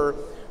flavor,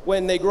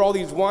 when they grow all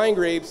these wine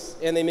grapes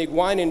and they make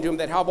wine into them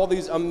that have all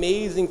these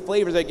amazing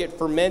flavors that get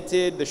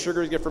fermented, the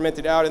sugars get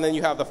fermented out, and then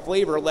you have the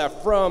flavor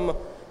left from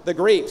the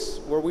grapes,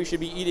 where we should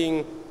be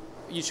eating,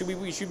 we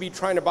should be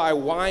trying to buy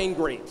wine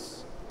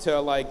grapes to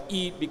like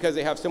eat because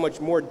they have so much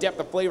more depth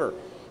of flavor.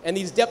 And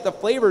these depth of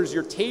flavors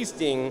you're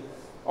tasting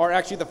are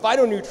actually the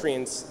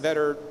phytonutrients that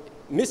are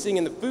missing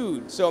in the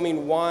food. So I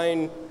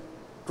mean,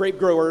 grape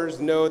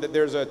growers know that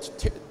there's a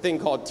thing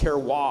called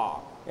terroir.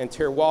 And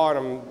terroir, and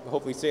I'm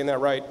hopefully saying that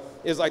right,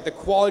 is like the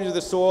quality of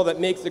the soil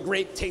that makes the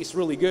grape taste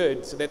really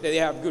good so that they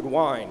have good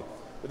wine.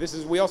 But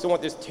we also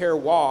want this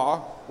terroir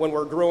when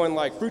we're growing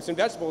like fruits and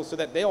vegetables so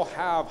that they'll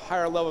have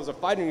higher levels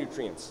of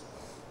phytonutrients.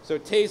 So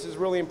taste is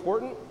really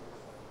important.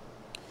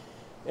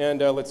 And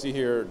let's see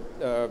here,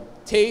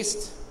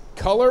 taste,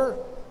 color,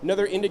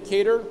 another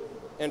indicator,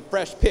 and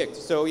fresh picked.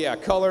 So yeah,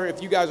 color,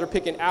 if you guys are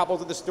picking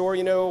apples at the store,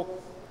 you know,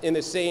 of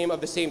the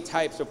same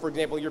type. So for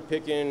example, you're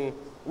picking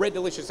Red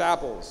Delicious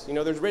apples. You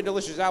know, there's Red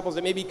Delicious apples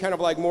that may be kind of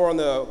like more on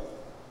the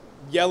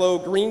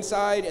yellow-green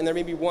side, and there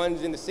may be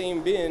ones in the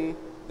same bin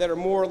that are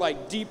more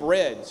like deep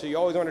red. So you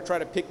always want to try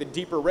to pick the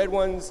deeper red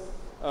ones.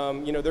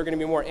 You know, they're going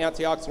to be more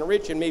antioxidant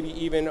rich and maybe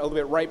even a little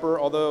bit riper,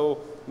 although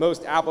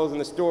most apples in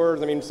the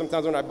stores, I mean,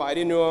 sometimes when I bite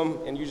into them,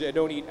 and usually I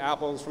don't eat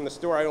apples from the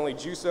store, I only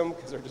juice them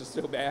because they're just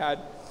so bad.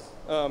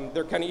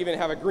 They're kind of even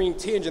have a green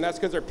tinge, and that's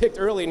because they're picked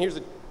early, and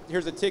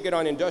here's a ticket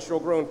on industrial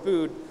grown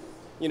food.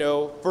 You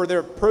know, for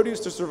their produce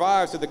to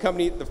survive, so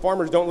the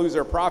farmers don't lose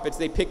their profits,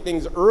 they pick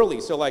things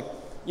early. So like,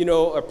 you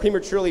know, a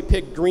prematurely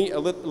picked a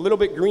little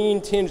bit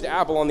green tinged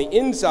apple on the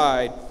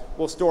inside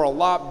will store a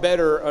lot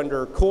better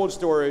under cold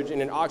storage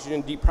in an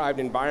oxygen deprived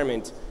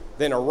environment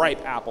than a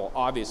ripe apple,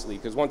 obviously,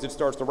 because once it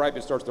starts to ripe,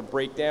 it starts to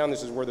break down.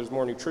 This is where there's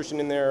more nutrition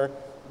in there,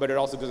 but it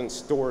also doesn't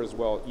store as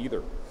well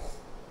either.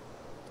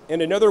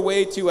 And another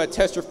way to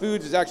test your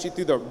foods is actually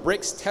through the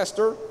Brix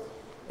tester.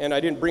 And I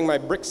didn't bring my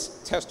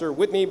Brix tester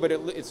with me, but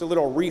it's a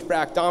little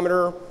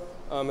refractometer.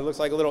 It looks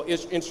like a little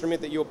instrument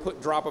that you'll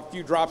drop a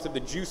few drops of the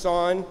juice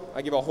on.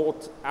 I give a whole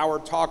hour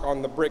talk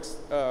on the Brix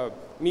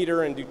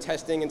meter and do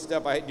testing and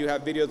stuff. I do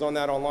have videos on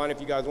that online if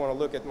you guys want to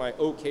look at my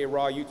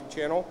OkRaw YouTube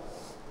channel.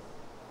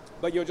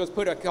 But you'll just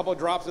put a couple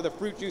drops of the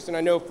fruit juice, and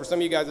I know for some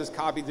of you guys, this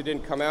copies that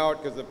didn't come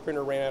out because the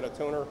printer ran out of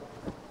toner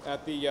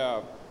at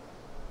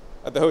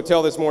the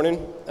hotel this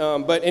morning.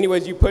 But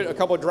anyways, you put a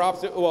couple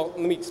drops, well, let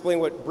me explain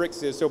what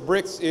Brix is. So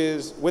Brix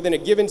is, within a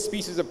given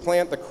species of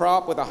plant, the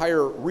crop with a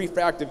higher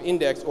refractive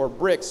index, or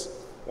Brix,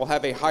 will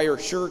have a higher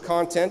sugar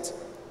content,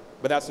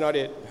 but that's not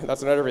it,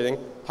 that's not everything.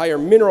 Higher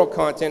mineral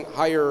content,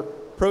 higher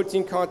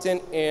protein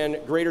content, and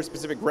greater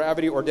specific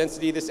gravity or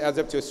density. This adds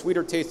up to a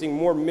sweeter tasting,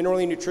 more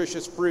minerally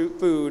nutritious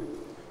food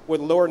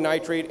with lower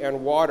nitrate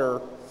and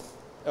water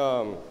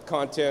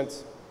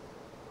content,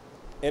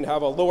 and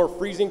have a lower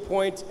freezing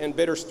point and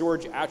better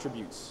storage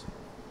attributes.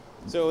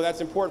 So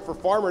that's important for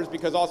farmers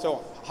because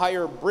also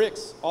higher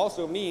Brix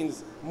also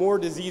means more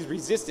disease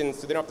resistance,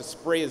 so they don't have to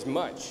spray as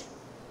much,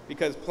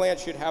 because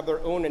plants should have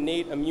their own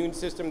innate immune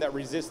system that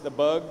resists the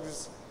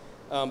bugs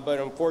But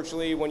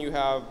unfortunately, when you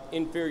have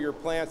inferior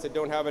plants that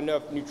don't have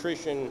enough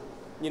nutrition,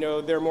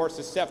 they're more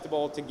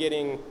susceptible to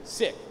getting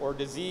sick or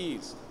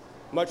disease.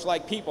 Much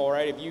like people,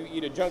 right? If you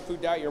eat a junk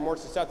food diet, you're more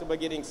susceptible to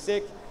getting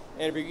sick.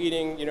 And if you're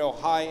eating,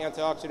 high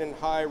antioxidant,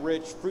 high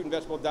rich fruit and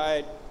vegetable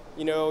diet,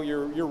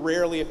 you're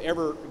rarely, if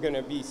ever, going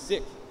to be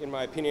sick, in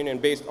my opinion,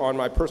 and based on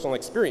my personal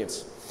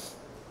experience.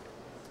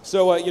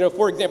 So,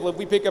 for example, if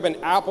we pick up an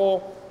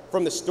apple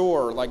from the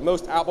store, like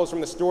most apples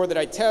from the store that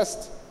I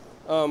test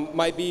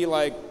might be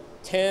like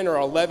 10 or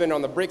 11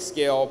 on the brick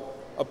scale.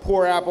 A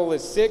poor apple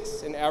is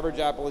 6, an average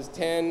apple is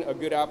 10, a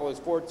good apple is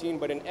 14,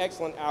 but an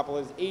excellent apple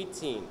is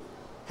 18.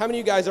 How many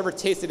of you guys ever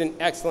tasted an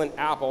excellent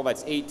apple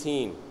that's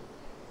 18?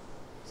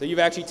 So you've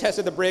actually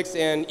tested the bricks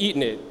and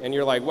eaten it, and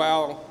you're like,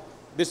 wow,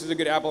 this is a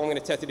good apple, I'm gonna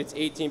test it, it's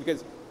 18.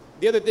 Because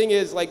the other thing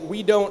is, like,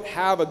 we don't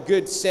have a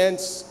good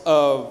sense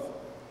of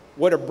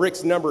what a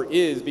brick's number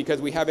is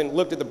because we haven't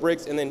looked at the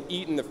bricks and then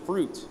eaten the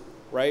fruit,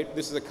 right?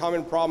 This is a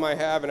common problem I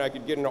have, and I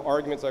could get into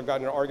arguments. I've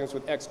gotten into arguments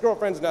with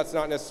ex-girlfriends, and that's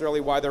not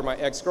necessarily why they're my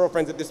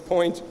ex-girlfriends at this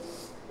point.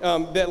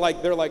 They're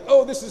like,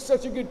 oh, this is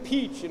such a good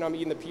peach, and I'm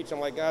eating the peach. I'm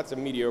like, that's a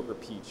mediocre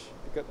peach.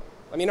 Because,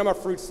 I'm a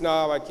fruit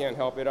snob. I can't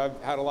help it. I've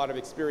had a lot of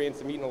experience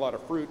in eating a lot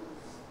of fruit.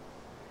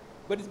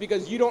 But it's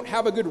because you don't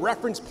have a good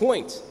reference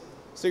point.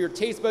 So your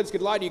taste buds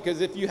could lie to you,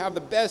 because if you have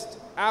the best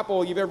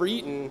apple you've ever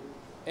eaten,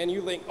 and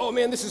you think, oh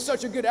man, this is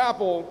such a good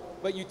apple,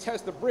 but you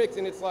test the bricks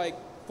and it's like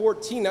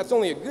 14, that's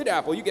only a good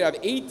apple. You could have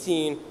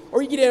 18,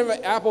 or you could have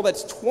an apple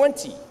that's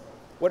 20.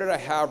 What did I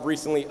have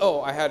recently?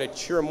 Oh, I had a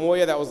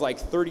Chirimoya that was like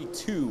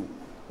 32,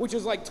 which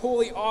is like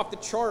totally off the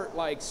chart,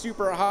 like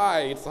super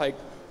high. It's like,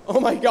 oh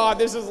my God,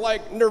 this is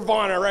like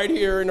nirvana right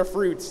here in the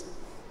fruits,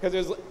 because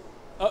it was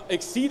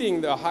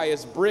exceeding the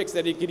highest bricks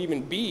that it could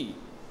even be.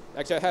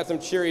 Actually, I had some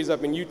cherries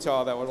up in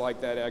Utah that were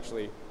like that,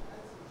 actually.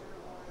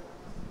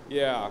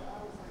 Yeah,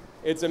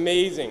 it's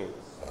amazing.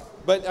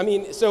 But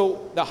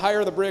so the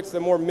higher the bricks,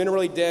 the more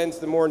minerally dense,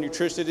 the more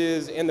nutritious it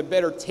is, and the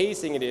better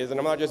tasting it is. And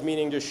I'm not just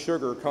meaning just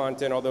sugar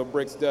content, although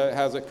bricks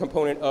has a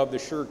component of the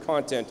sugar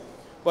content.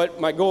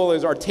 But my goal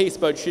is our taste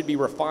buds should be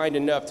refined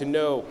enough to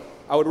know.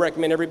 I would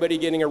recommend everybody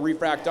getting a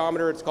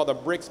refractometer. It's called a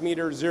Brix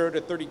meter, 0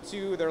 to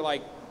 32. They're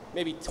like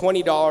maybe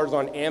 $20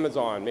 on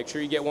Amazon. Make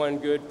sure you get one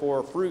good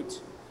for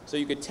fruit, so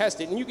you could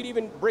test it. And you could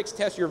even Brix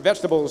test your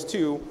vegetables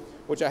too,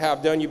 which I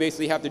have done. You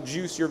basically have to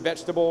juice your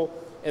vegetable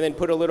and then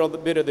put a little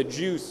bit of the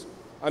juice.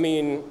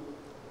 I'm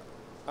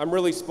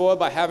really spoiled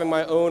by having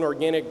my own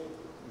organic,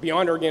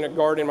 beyond organic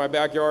garden in my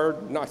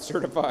backyard, not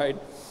certified,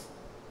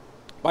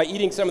 by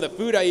eating some of the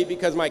food I eat,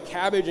 because my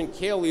cabbage and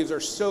kale leaves are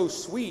so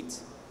sweet.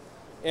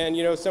 And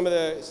some of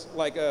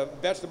the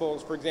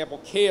vegetables, for example,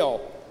 kale.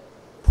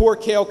 Poor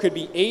kale could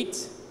be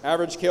 8,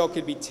 average kale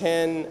could be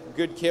 10,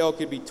 good kale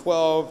could be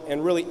 12,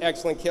 and really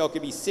excellent kale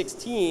could be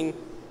 16.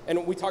 And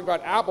when we talk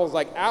about apples,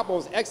 like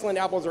apples, excellent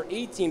apples are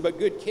 18, but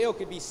good kale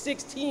could be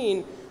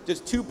 16,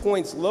 just 2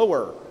 points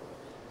lower.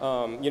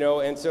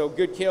 And so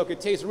good kale could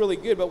taste really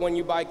good, but when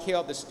you buy kale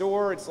at the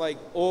store, it's like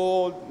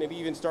old, maybe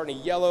even starting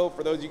to yellow.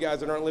 For those of you guys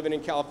that aren't living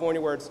in California,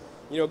 where it's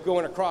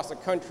going across the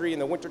country in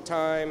the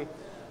wintertime,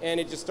 and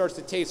it just starts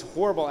to taste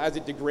horrible as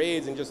it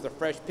degrades, and just the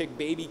fresh picked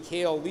baby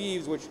kale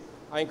leaves, which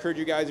I encourage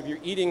you guys, if you're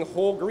eating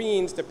whole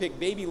greens, to pick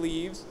baby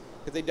leaves,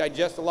 because they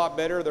digest a lot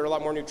better. They're a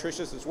lot more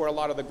nutritious. It's where a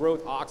lot of the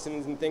growth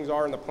auxins and things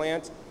are in the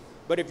plant.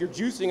 But if you're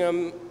juicing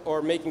them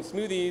or making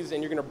smoothies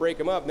and you're going to break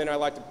them up, then I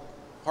like to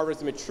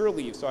harvest the mature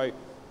leaves. So I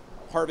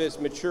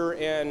harvest mature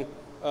and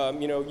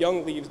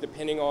young leaves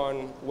depending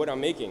on what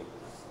I'm making.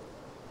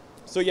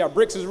 So yeah,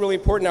 Brix is really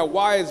important. Now,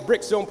 why is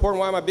Brix so important?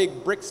 Why am I a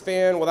big Brix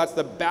fan? Well, that's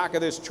the back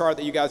of this chart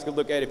that you guys could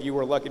look at if you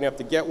were lucky enough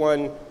to get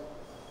one.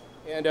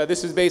 And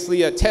this is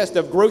basically a test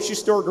of grocery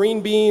store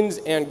green beans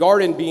and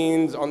garden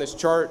beans on this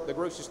chart. The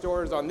grocery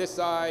store is on this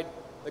side,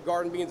 the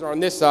garden beans are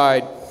on this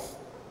side.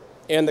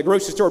 And the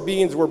grocery store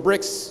beans were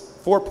Brix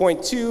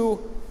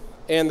 4.2,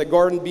 and the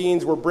garden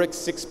beans were Brix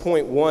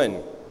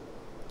 6.1.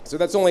 So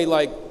that's only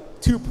like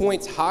 2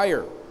 points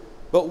higher.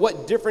 But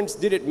what difference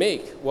did it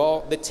make?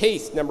 Well, the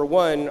taste, number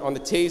one, on the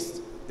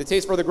taste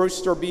for the grocery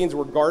store beans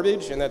were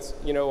garbage, and that's,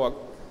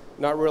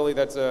 not really,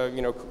 that's,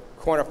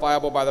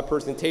 quantifiable by the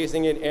person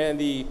tasting it, and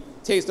the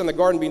taste on the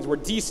garden beans were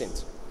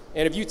decent.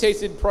 And if you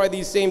tasted probably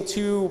these same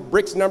 2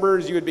 Brix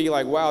numbers, you would be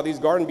like, wow, these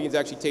garden beans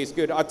actually taste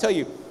good. I'll tell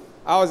you,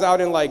 I was out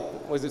in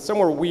was it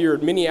somewhere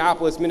weird,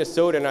 Minneapolis,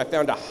 Minnesota, and I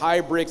found a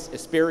high Brix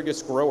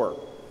asparagus grower.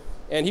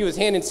 And he was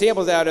handing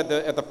samples out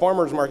at the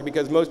farmer's market,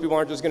 because most people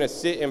aren't just gonna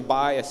sit and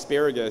buy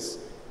asparagus.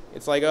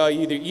 It's like, oh,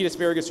 you either eat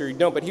asparagus or you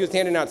don't. But he was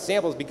handing out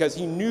samples because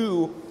he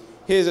knew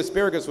his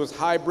asparagus was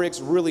high Brix,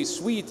 really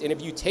sweet, and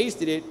if you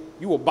tasted it,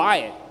 you will buy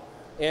it.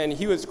 And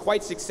he was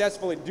quite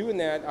successful at doing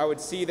that. I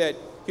would see that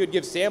he would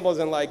give samples,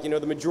 and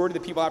the majority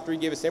of the people after he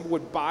gave a sample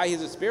would buy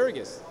his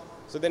asparagus.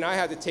 So then I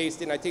had to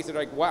taste it, and I tasted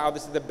like, wow,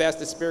 this is the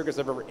best asparagus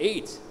I've ever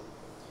ate.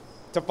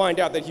 To find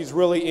out that he's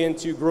really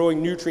into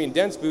growing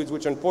nutrient-dense foods,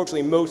 which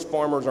unfortunately most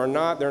farmers are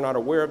not. They're not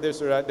aware of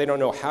this, or they don't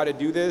know how to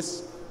do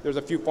this. There's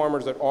a few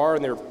farmers that are,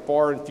 and they're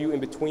far and few in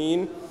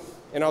between.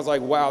 And I was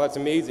like, wow, that's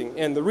amazing.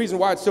 And the reason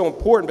why it's so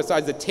important,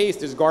 besides the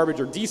taste is garbage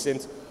or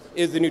decent,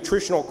 is the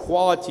nutritional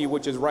quality,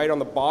 which is right on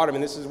the bottom.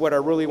 And this is what I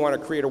really want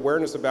to create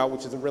awareness about,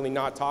 which is really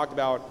not talked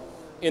about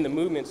in the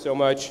movement so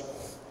much.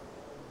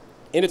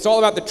 And it's all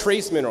about the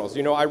trace minerals.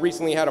 You know, I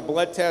recently had a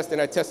blood test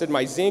and I tested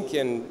my zinc,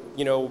 and,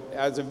 you know,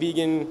 as a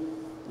vegan,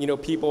 you know,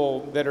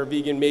 people that are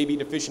vegan may be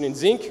deficient in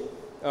zinc.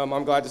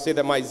 I'm glad to say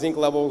that my zinc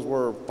levels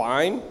were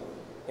fine.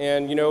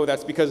 And, you know,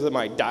 that's because of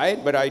my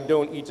diet, but I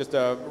don't eat just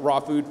a raw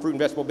food, fruit and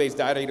vegetable based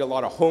diet. I eat a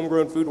lot of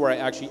homegrown food where I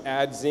actually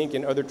add zinc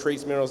and other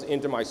trace minerals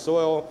into my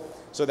soil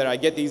so that I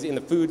get these in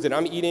the foods that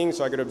I'm eating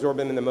so I could absorb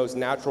them in the most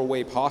natural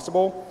way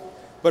possible.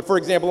 But for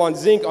example, on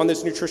zinc, on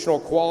this nutritional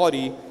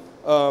quality,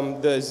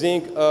 the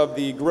zinc of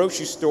the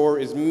grocery store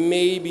is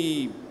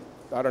maybe,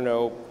 I don't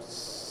know,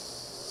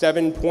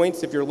 7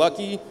 points if you're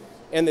lucky.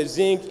 And the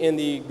zinc in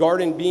the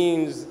garden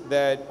beans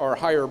that are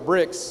higher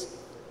bricks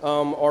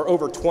are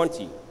over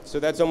 20. So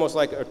that's almost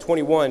like a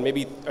 21,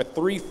 maybe a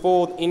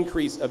 3-fold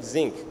increase of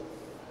zinc.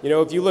 You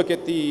know, if you look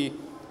at the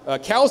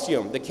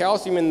calcium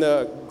in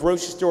the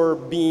grocery store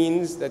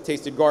beans that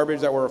tasted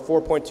garbage that were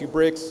 4.2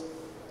 bricks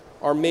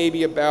are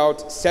maybe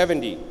about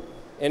 70.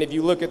 And if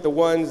you look at the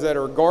ones that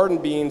are garden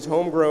beans,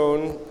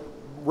 homegrown,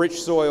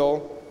 rich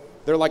soil,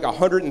 they're like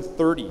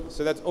 130.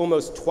 So that's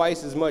almost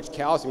twice as much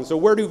calcium. So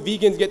where do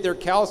vegans get their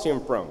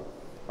calcium from?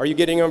 Are you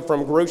getting them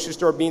from grocery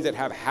store beans that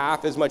have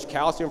half as much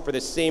calcium for the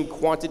same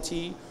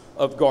quantity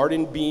of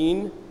garden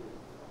bean?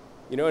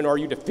 You know, and are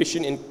you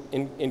deficient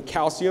in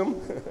calcium?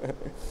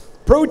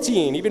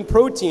 Protein, even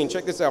protein,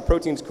 check this out,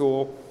 protein's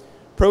cool.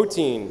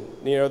 Protein,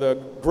 you know, the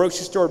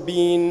grocery store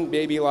bean,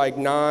 maybe like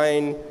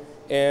 9,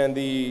 and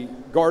the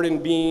garden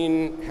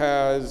bean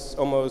has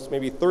almost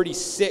maybe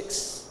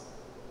 36.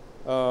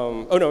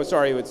 Oh no,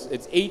 sorry,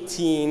 it's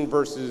 18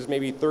 versus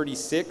maybe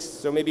 36,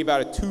 so maybe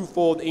about a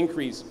 2-fold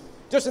increase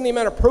just in the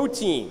amount of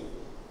protein.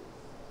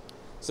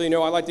 So, you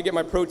know, I like to get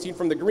my protein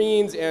from the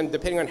greens, and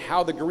depending on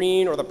how the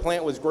green or the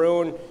plant was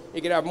grown,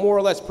 it could have more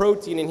or less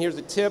protein. And here's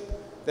a tip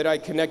that I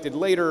connected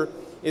later,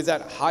 is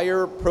that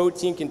higher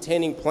protein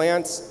containing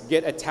plants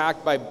get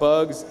attacked by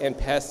bugs and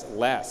pests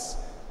less.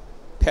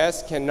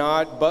 Pests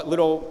cannot, but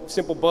little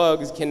simple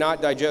bugs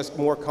cannot digest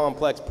more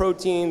complex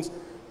proteins,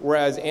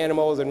 whereas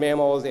animals and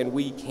mammals and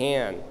we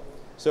can.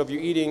 So if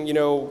you're eating, you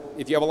know,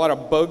 if you have a lot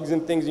of bugs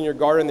and things in your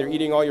garden, they're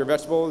eating all your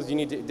vegetables, you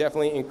need to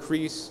definitely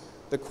increase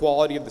the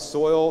quality of the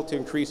soil to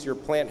increase your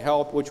plant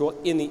health, which will,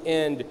 in the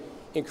end,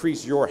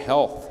 increase your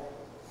health.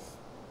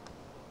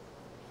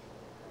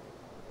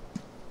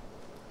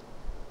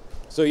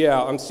 So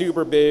yeah, I'm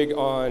super big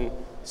on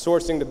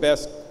sourcing the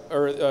best,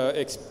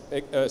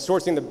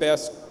 sourcing the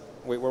best,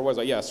 wait, where was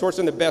I? Yeah,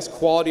 sourcing the best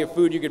quality of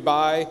food you could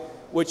buy,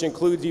 which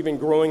includes even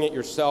growing it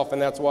yourself,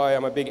 and that's why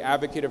I'm a big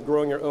advocate of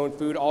growing your own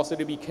food, also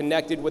to be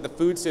connected with the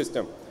food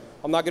system.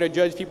 I'm not going to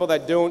judge people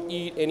that don't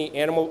eat any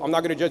animal, I'm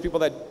not going to judge people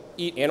that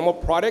eat animal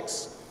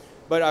products,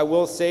 but I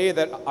will say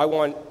that I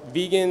want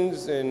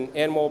vegans and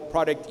animal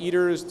product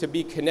eaters to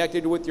be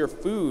connected with your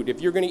food.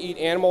 If you're going to eat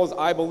animals,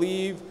 I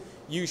believe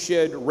you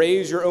should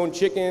raise your own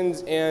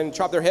chickens and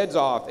chop their heads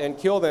off and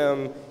kill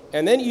them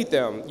and then eat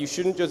them. You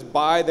shouldn't just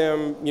buy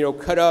them, you know,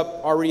 cut up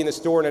already in the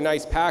store in a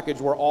nice package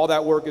where all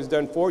that work is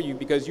done for you,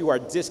 because you are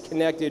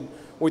disconnected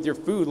with your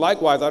food.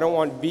 Likewise, I don't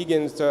want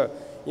vegans to,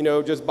 you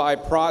know, just buy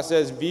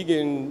processed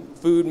vegan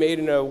food made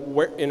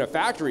in a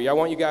factory. I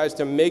want you guys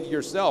to make it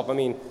yourself. I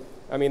mean,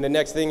 the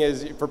next thing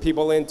is for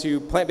people into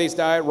plant-based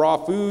diet, raw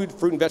food,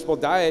 fruit and vegetable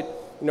diet.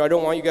 You know, I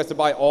don't want you guys to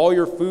buy all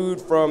your food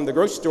from the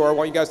grocery store. I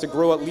want you guys to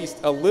grow at least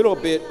a little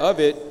bit of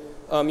it.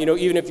 You know,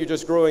 even if you're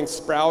just growing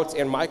sprouts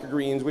and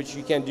microgreens, which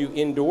you can do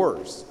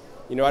indoors.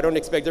 You know, I don't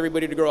expect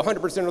everybody to grow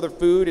 100% of their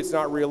food. It's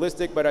not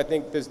realistic, but I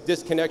think this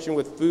disconnection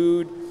with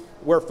food,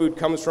 where food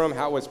comes from,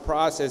 how it's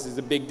processed, is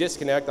a big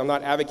disconnect. I'm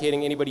not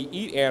advocating anybody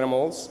eat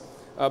animals,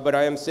 but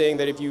I am saying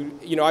that if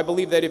you know, I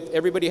believe that if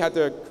everybody had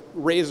to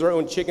raise their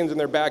own chickens in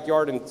their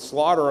backyard and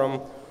slaughter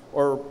them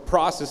or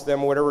process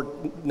them, whatever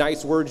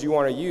nice words you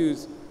want to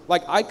use,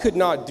 like I could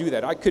not do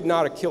that. I could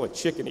not kill a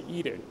chicken and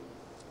eat it.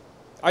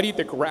 I'd eat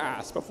the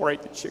grass before I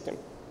ate the chicken.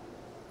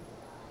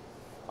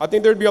 I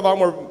think there'd be a lot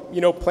more,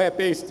 you know,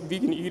 plant-based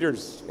vegan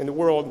eaters in the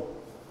world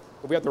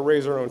if we have to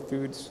raise our own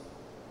foods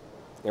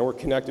and we're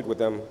connected with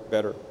them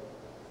better.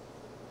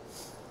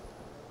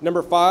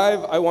 Number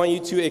 5, I want you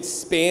to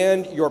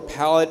expand your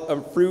palette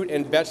of fruit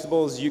and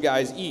vegetables you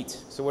guys eat.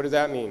 So what does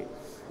that mean?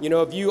 You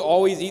know, if you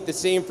always eat the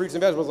same fruits and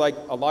vegetables, like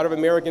a lot of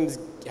Americans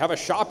have a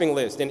shopping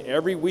list, and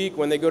every week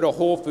when they go to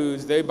Whole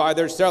Foods, they buy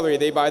their celery,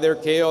 they buy their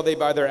kale, they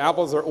buy their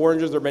apples, their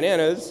oranges, their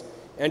bananas,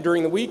 and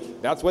during the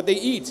week, that's what they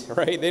eat,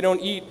 right? They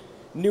don't eat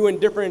new and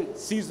different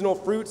seasonal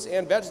fruits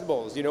and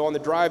vegetables. You know, on the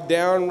drive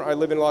down, I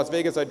live in Las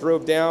Vegas, I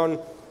drove down,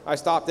 I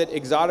stopped at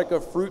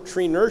Exotica Fruit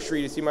Tree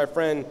Nursery to see my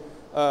friend,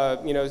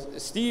 you know,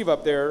 Steve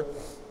up there,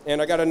 and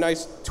I got a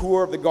nice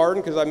tour of the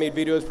garden because I made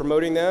videos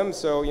promoting them.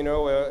 So, you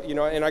know,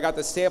 and I got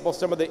to sample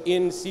some of the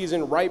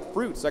in-season ripe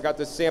fruits. I got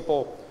to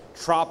sample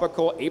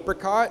tropical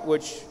apricot,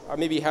 which I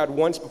maybe had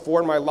once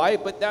before in my life,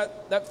 but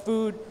that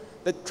food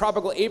the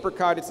tropical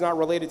apricot, it's not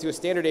related to a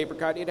standard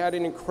apricot. It had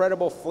an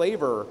incredible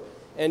flavor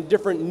and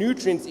different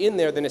nutrients in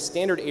there than a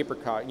standard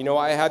apricot. You know,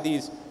 I had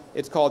these,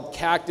 it's called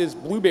cactus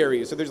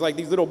blueberries. So there's like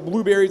these little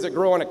blueberries that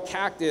grow on a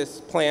cactus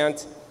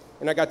plant,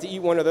 and I got to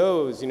eat one of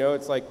those. You know,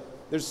 it's like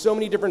there's so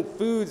many different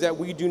foods that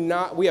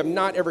we have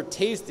not ever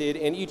tasted,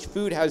 and each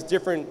food has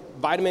different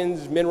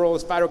vitamins,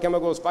 minerals,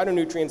 phytochemicals,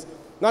 phytonutrients,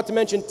 not to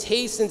mention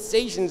taste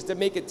sensations to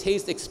make a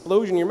taste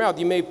explosion in your mouth.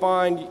 You may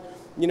find,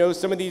 you know,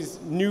 some of these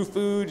new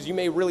foods you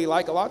may really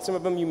like a lot, some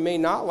of them you may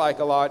not like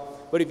a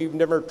lot, but if you've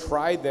never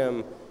tried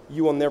them,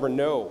 you will never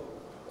know.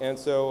 And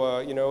so,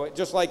 you know,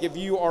 just like if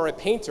you are a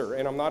painter,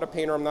 and I'm not a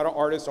painter, I'm not an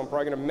artist, so I'm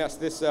probably gonna mess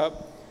this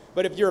up,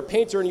 but if you're a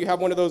painter and you have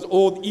one of those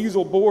old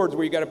easel boards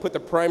where you gotta put the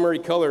primary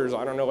colors,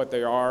 I don't know what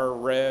they are,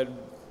 red,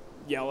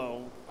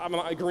 yellow,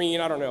 green,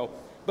 I don't know.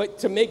 But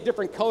to make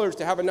different colors,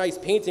 to have a nice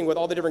painting with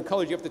all the different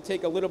colors, you have to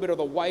take a little bit of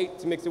the white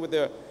to mix it with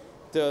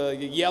the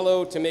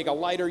yellow to make a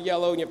lighter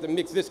yellow, and you have to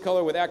mix this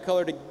color with that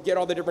color to get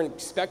all the different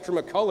spectrum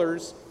of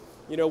colors.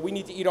 You know, we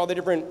need to eat all the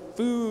different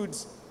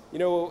foods, you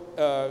know,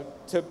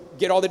 to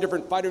get all the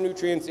different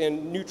phytonutrients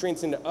and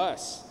nutrients into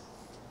us.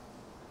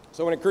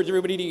 So I want to encourage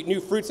everybody to eat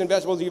new fruits and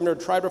vegetables you've never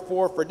tried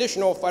before for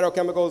additional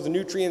phytochemicals and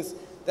nutrients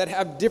that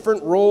have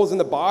different roles in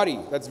the body.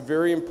 That's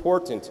very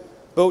important,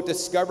 both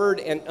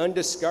discovered and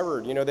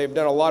undiscovered. You know, they've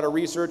done a lot of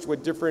research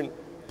with different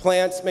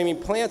plants. I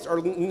mean, plants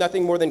are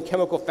nothing more than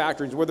chemical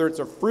factories, whether it's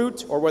a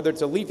fruit or whether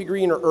it's a leafy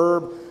green or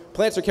herb.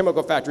 Plants are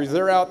chemical factories.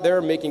 They're out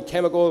there making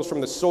chemicals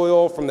from the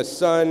soil, from the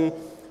sun,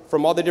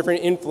 from all the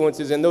different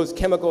influences, and those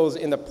chemicals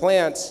in the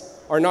plants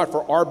are not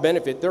for our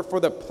benefit, they're for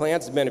the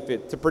plant's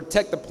benefit, to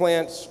protect the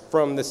plants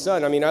from the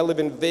sun. I mean, I live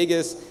in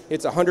Vegas,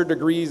 it's 100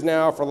 degrees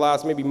now for the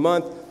last maybe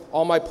month.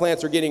 All my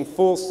plants are getting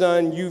full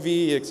sun,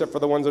 UV, except for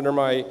the ones under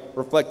my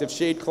reflective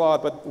shade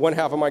cloth, but one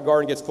half of my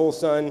garden gets full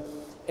sun,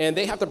 and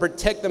they have to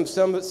protect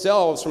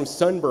themselves from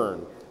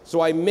sunburn.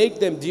 So I make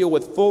them deal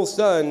with full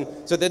sun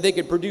so that they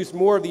can produce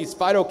more of these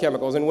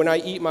phytochemicals. And when I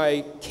eat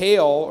my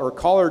kale or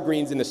collard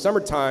greens in the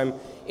summertime,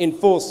 in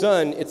full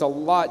sun, it's a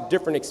lot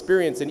different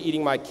experience than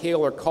eating my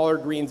kale or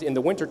collard greens in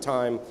the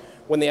wintertime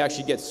when they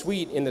actually get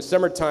sweet. In the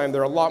summertime,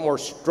 they're a lot more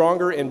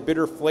stronger and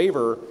bitter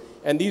flavor,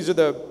 and these are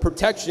the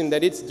protection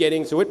that it's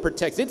getting, so it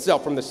protects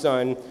itself from the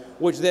sun,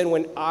 which then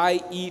when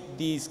I eat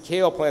these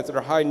kale plants that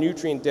are high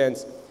nutrient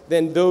dense,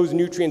 then those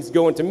nutrients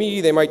go into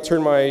me. They might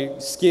turn my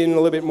skin a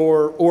little bit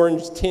more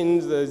orange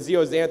tints, the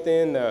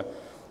zeaxanthin, the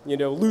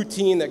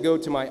lutein that go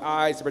to my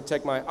eyes to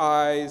protect my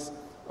eyes.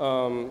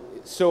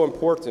 So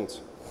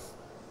important.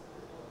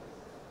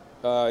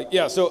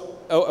 So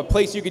a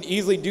place you could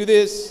easily do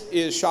this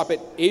is shop at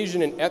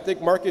Asian and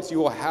ethnic markets. You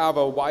will have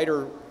a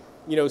wider,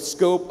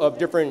 scope of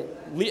different,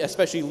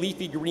 especially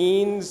leafy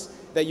greens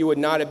that you would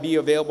not be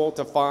available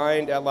to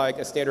find at like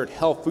a standard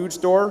health food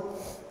store.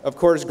 Of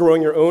course,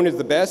 growing your own is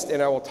the best,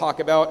 and I will talk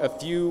about a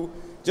few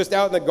just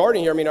out in the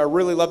garden here. I mean, I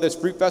really love this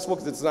fruit festival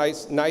because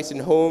it's nice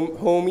and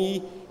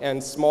homey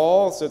and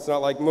small, so it's not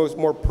like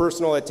more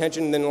personal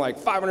attention than like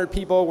 500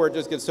 people where it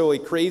just gets totally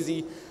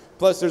crazy.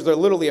 Plus, there's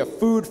literally a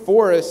food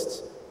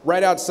forest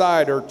right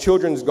outside, or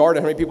children's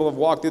garden. How many people have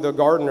walked through the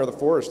garden or the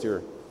forest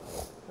here?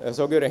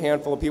 So good, a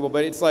handful of people.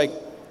 But it's like,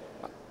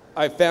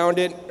 I found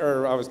it,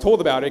 or I was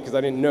told about it because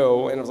I didn't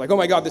know, and I was like, oh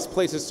my God, this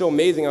place is so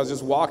amazing. I was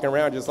just walking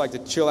around, just like to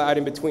chill out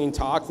in between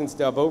talks and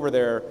stuff over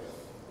there.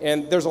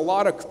 And there's a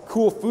lot of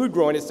cool food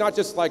growing. It's not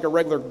just like a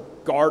regular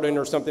garden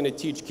or something to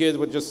teach kids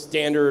with just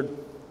standard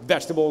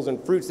vegetables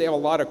and fruits. They have a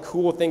lot of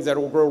cool things that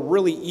will grow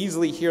really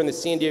easily here in the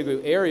San Diego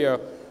area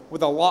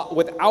without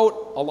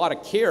a lot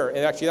of care. And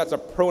actually, that's a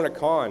pro and a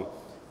con.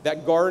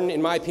 That garden,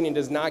 in my opinion,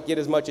 does not get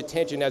as much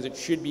attention as it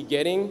should be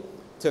getting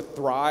to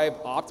thrive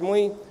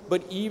optimally.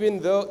 But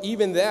even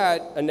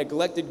that, a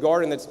neglected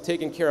garden that's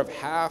taken care of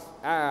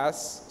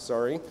half-ass,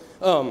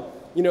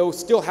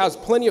 still has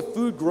plenty of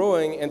food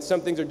growing, and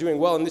some things are doing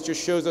well. And this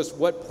just shows us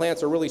what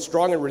plants are really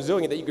strong and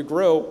resilient that you could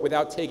grow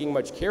without taking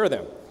much care of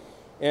them.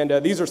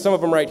 And these are some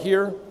of them right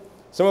here.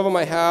 Some of them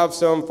I have,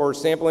 some for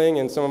sampling,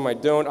 and some of them I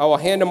don't. I will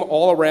hand them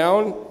all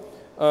around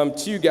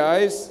to you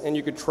guys, and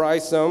you could try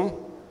some,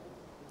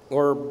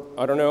 or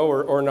I don't know,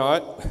 or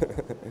not.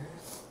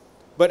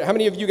 But how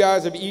many of you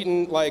guys have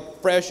eaten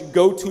like fresh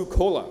go-to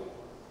cola?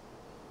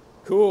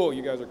 Cool,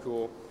 you guys are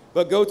cool.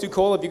 But go-to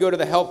cola, if you go to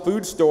the health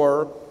food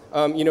store,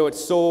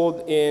 it's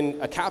sold in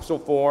a capsule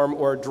form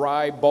or a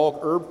dry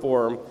bulk herb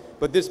form.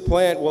 But this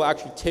plant will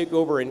actually take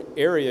over an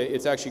area.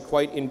 It's actually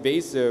quite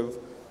invasive,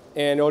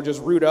 and it'll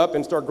just root up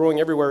and start growing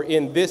everywhere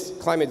in this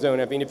climate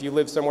zone. I mean, if you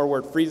live somewhere where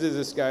it freezes,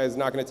 this guy is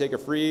not going to take a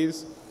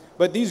freeze.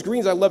 But these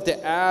greens I love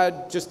to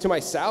add just to my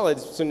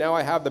salads, so now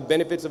I have the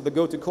benefits of the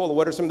go-to cola.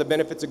 What are some of the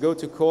benefits of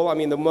go-to cola? I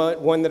mean, the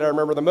one that I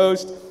remember the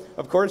most,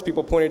 of course,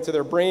 people pointed to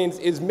their brains,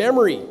 is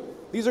memory.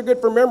 These are good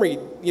for memory.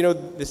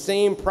 The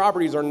same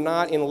properties are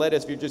not in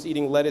lettuce if you're just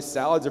eating lettuce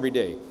salads every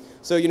day.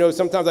 So,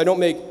 sometimes I don't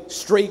make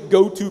straight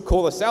go-to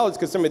cola salads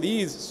because some of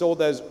these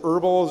sold as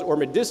herbals or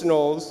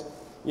medicinals,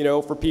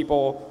 for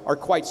people are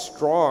quite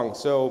strong.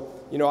 So,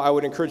 I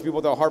would encourage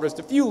people to harvest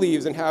a few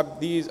leaves and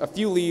have a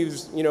few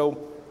leaves,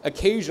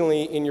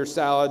 occasionally in your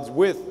salads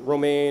with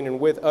romaine and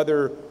with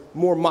other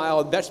more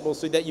mild vegetables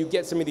so that you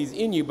get some of these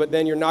in you, but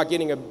then you're not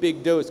getting a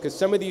big dose, because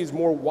some of these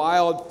more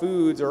wild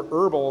foods or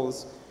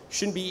herbals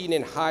shouldn't be eaten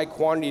in high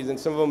quantities, and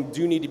some of them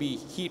do need to be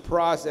heat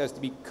processed,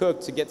 to be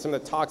cooked to get some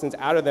of the toxins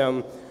out of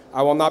them.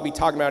 I will not be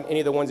talking about any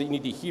of the ones that you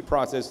need to heat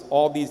process.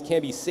 All of these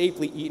can be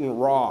safely eaten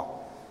raw.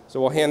 So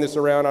we'll hand this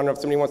around. I don't know if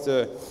somebody wants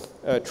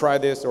to try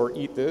this or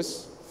eat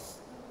this.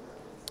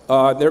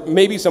 There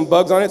may be some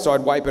bugs on it, so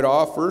I'd wipe it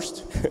off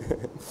first.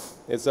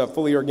 It's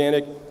fully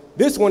organic.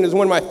 This one is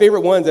one of my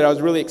favorite ones that I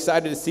was really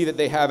excited to see that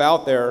they have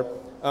out there.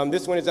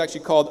 This one is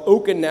actually called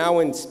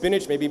Okinawan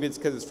spinach. Maybe it's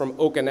because it's from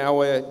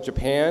Okinawa,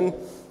 Japan.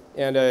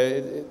 And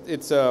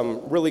it's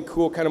really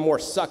cool, kind of more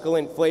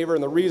succulent flavor.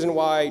 And the reason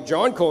why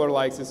John Kohler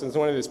likes this, and it's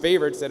one of his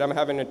favorites, that I'm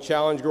having a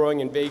challenge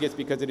growing in Vegas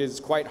because it is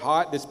quite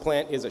hot. This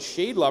plant is a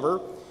shade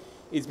lover.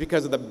 Is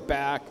because of the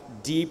back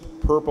deep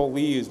purple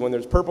leaves. When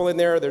there's purple in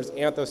there, there's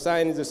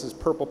anthocyanins. This is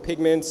purple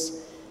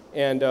pigments.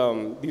 And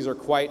these are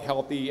quite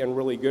healthy and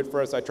really good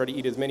for us. I try to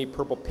eat as many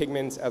purple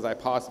pigments as I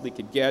possibly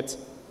could get.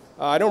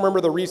 I don't remember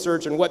the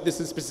research and what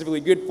this is specifically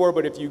good for,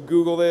 but if you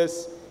Google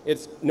this,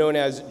 it's known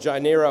as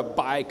Gynera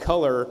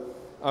bicolor.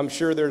 I'm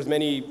sure there's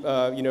many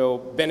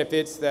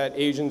benefits that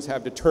Asians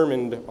have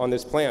determined on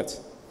this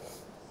plant.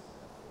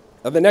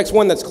 The next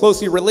one that's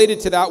closely related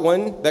to that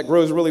one that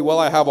grows really well,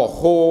 I have a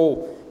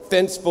whole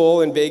fence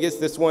full in Vegas.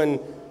 This one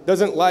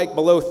doesn't like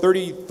below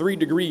 33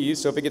 degrees,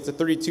 so if it gets to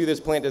 32,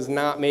 this plant is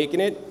not making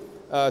it.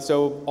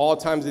 So all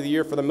times of the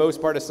year, for the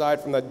most part,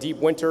 aside from the deep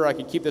winter, I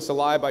could keep this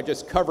alive by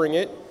just covering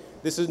it.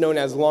 This is known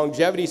as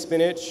longevity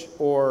spinach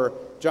or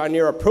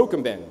Gynera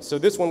procumbens. So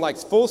this one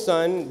likes full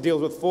sun,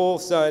 deals with full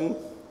sun.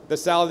 The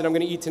salad that I'm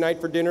going to eat tonight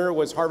for dinner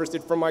was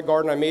harvested from my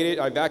garden. I made it,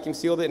 I vacuum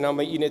sealed it, and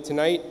I'm eating it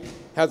tonight.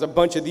 Has a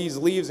bunch of these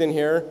leaves in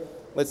here.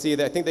 Let's see,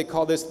 I think they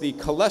call this the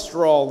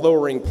cholesterol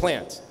lowering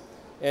plant.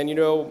 And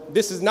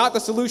this is not the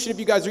solution if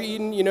you guys are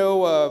eating,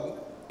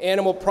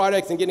 animal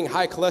products and getting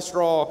high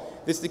cholesterol.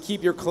 This is to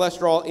keep your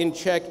cholesterol in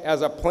check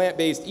as a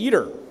plant-based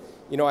eater.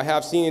 I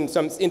have seen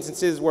some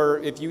instances where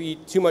if you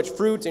eat too much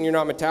fruit and you're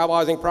not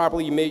metabolizing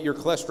properly, your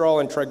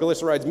cholesterol and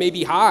triglycerides may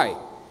be high.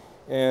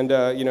 And,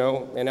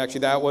 and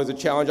actually that was a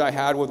challenge I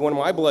had with one of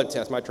my blood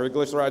tests. My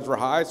triglycerides were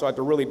high, so I had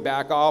to really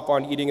back off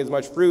on eating as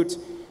much fruit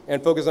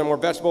and focus on more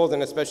vegetables,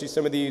 and especially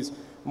some of these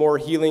more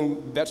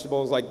healing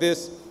vegetables like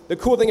this. The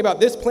cool thing about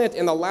this plant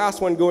and the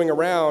last one going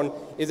around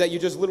is that you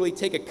just literally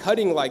take a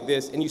cutting like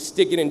this and you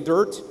stick it in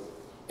dirt,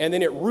 and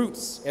then it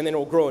roots, and then it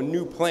will grow a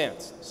new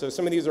plant. So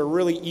some of these are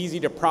really easy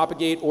to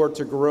propagate or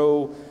to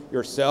grow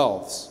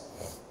yourselves.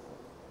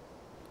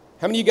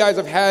 How many of you guys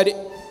have had,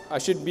 I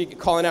should be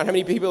calling out, how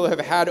many people have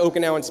had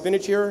Okinawan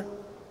spinach here?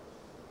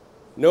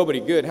 Nobody,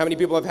 good. How many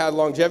people have had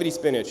longevity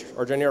spinach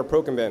or Gynera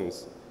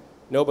procumbens?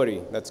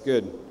 Nobody, that's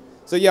good.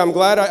 So yeah, I'm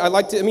glad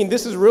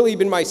this has really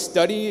been my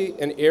study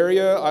and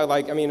area.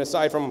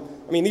 Aside from,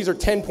 these are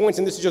 10 points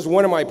and this is just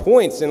one of my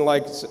points, and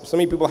so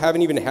many people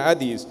haven't even had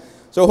these.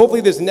 So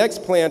hopefully this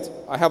next plant,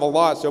 I have a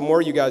lot, so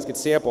more of you guys could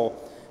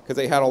sample, because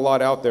they had a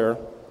lot out there.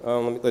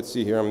 Let's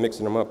see here, I'm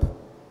mixing them up.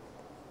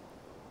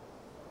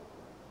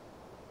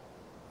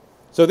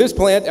 So this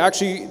plant,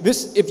 actually,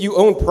 if you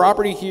own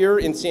property here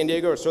in San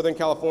Diego or Southern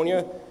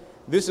California,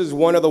 this is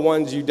one of the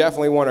ones you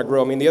definitely want to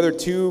grow. The other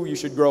two you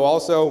should grow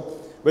also.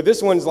 But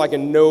this one's like a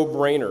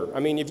no-brainer.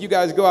 If you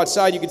guys go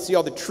outside, you can see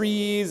all the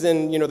trees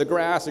and the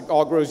grass. It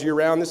all grows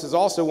year-round. This is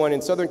also one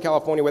in Southern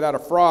California without a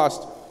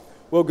frost.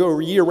 Will go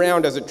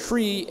year-round as a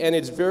tree, and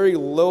it's very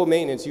low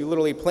maintenance. You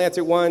literally plant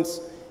it once.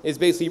 It's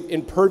basically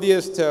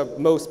impervious to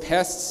most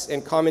pests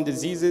and common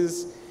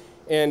diseases,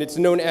 and it's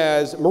known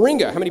as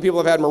moringa. How many people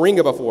have had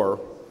moringa before?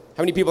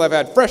 How many people have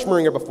had fresh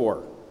moringa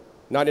before?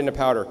 Not in the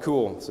powder.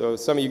 Cool. So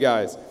some of you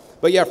guys.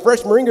 But yeah,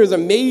 fresh moringa is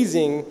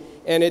amazing.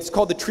 And it's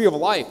called the tree of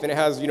life, and it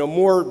has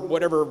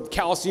more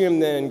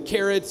calcium than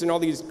carrots and all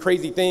these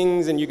crazy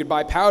things, and you could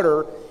buy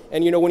powder.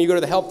 And when you go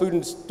to the health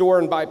food store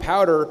and buy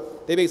powder,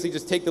 they basically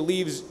just take the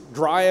leaves,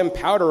 dry them,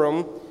 powder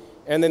them,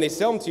 and then they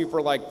sell them to you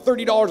for like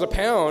 $30 a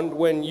pound,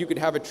 when you could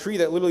have a tree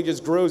that literally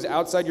just grows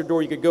outside your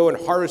door. You could go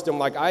and harvest them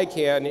like I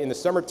can in the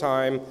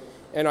summertime,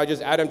 and I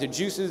just add them to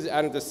juices,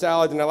 add them to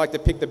salads, and I like to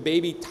pick the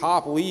baby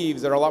top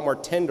leaves that are a lot more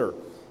tender.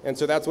 And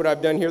so that's what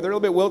I've done here. They're a little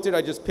bit wilted.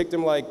 I just picked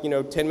them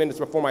 10 minutes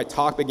before my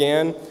talk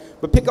began.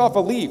 But pick off a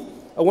leaf.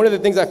 One of the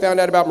things I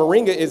found out about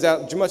moringa is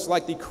that much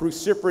like the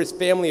cruciferous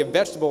family of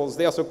vegetables,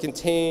 they also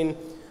contain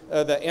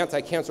the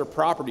anti-cancer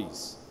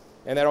properties.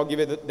 And that'll give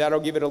it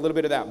a little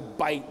bit of that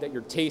bite that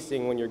you're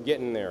tasting when you're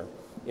getting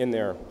in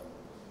there.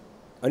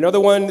 Another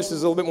one, this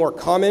is a little bit more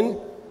common.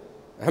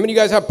 How many of you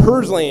guys have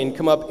purslane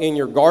come up in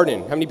your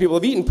garden? How many people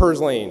have eaten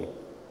purslane?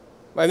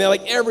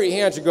 Every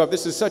hand should go up.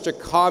 This is such a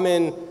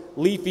common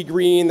leafy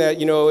green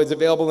that is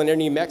available in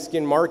any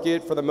Mexican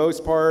market for the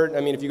most part.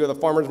 If you go to the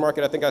farmer's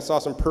market, I think I saw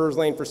some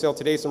purslane for sale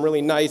today, some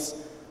really nice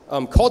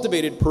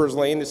cultivated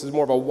purslane. This is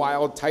more of a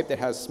wild type that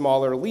has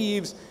smaller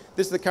leaves.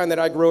 This is the kind that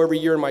I grow every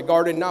year in my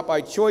garden, not by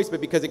choice, but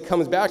because it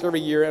comes back every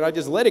year, and I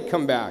just let it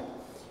come back.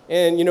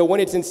 And when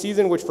it's in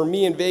season, which for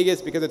me in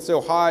Vegas, because it's so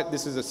hot,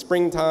 this is a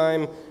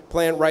springtime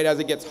plant right as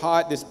it gets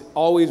hot. This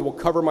always will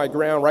cover my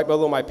ground right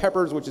below my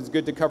peppers, which is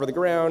good to cover the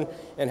ground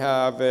and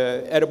have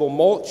edible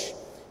mulch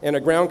and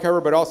a ground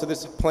cover. But also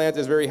this plant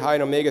is very high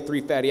in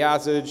omega-3 fatty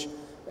acids,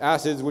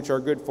 which are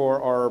good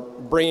for our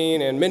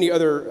brain and many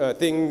other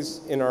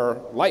things in our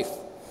life.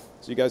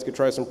 So you guys could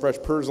try some fresh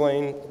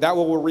purslane. That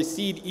will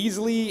recede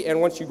easily,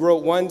 and once you grow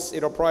it once,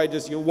 it'll probably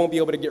just, you won't be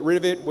able to get rid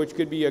of it, which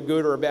could be a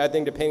good or a bad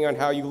thing depending on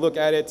how you look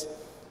at it.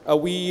 A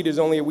weed is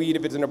only a weed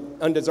if it's in an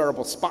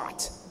undesirable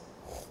spot.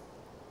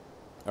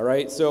 All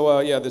right, so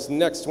yeah, this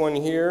next one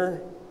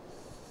here.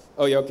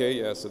 Oh yeah, okay,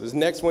 yeah, so this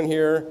next one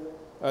here.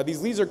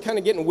 These leaves are kind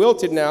of getting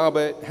wilted now,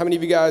 but how many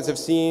of you guys have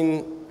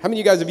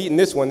eaten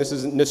this one? This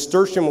is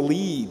nasturtium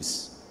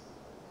leaves.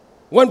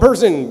 One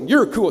person,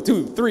 you're cool,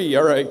 2, 3,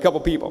 all right, a couple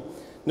people.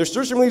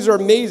 Nasturtium leaves are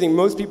amazing.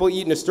 Most people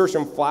eat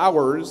nasturtium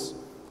flowers,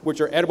 which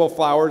are edible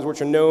flowers,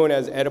 which are known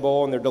as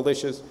edible, and they're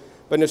delicious.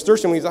 But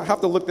nasturtium leaves, I'll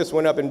have to look this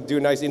one up and do a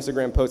nice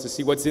Instagram post to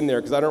see what's in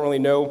there, because I don't really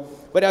know.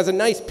 But it has a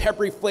nice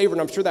peppery flavor,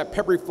 and I'm sure that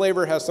peppery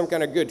flavor has some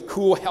kind of good,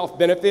 cool health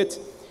benefit.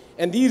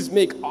 And these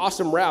make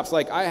awesome wraps.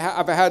 Like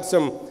I've had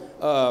some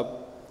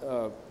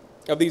of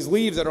these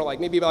leaves that are like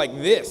maybe like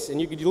this,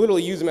 and you could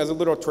literally use them as a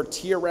little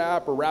tortilla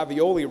wrap or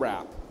ravioli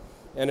wrap.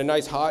 And a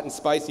nice hot and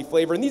spicy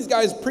flavor. And these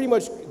guys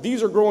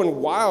these are growing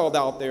wild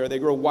out there. They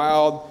grow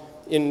wild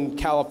in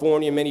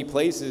California and many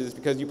places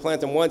because you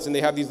plant them once and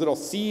they have these little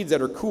seeds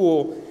that are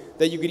cool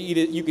that you could eat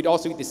it. You could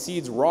also eat the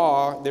seeds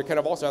raw. They're kind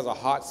of also has a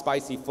hot,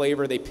 spicy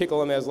flavor. They pickle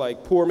them as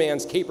like poor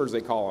man's capers,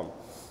 they call them.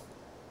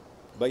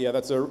 But yeah,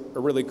 that's a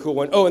really cool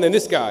one. Oh, and then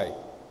this guy.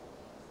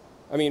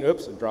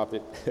 Oops, I dropped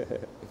it.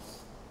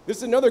 This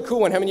is another cool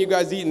one. How many of you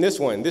guys eaten this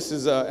one? This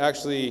is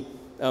actually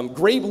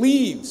grape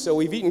leaves. So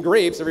we've eaten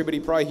grapes.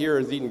 Everybody probably here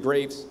has eaten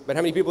grapes. But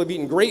how many people have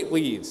eaten grape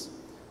leaves?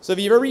 So if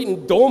you've ever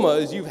eaten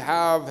domas, you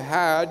have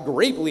had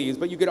grape leaves.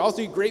 But you could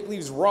also eat grape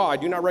leaves raw. I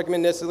do not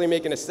recommend necessarily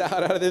making a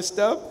salad out of this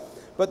stuff.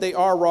 But they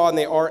are raw and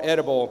they are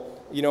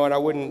edible. And I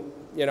wouldn't,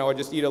 I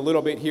just eat a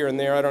little bit here and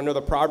there. I don't know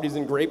the properties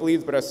in grape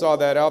leaves, but I saw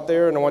that out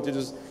there. And I want to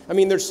just,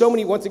 there's so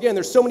many, once again,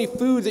 there's so many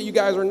foods that you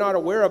guys are not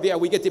aware of. Yeah,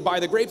 we get to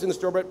buy the grapes in the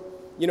store, but,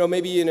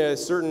 maybe in a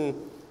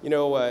certain,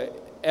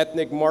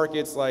 ethnic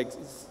markets like,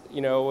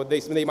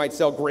 they might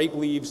sell grape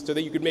leaves so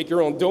that you could make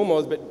your own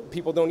domos, but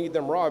people don't eat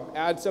them raw.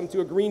 Add some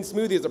to a green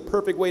smoothie is a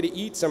perfect way to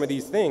eat some of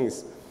these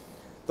things.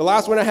 The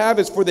last one I have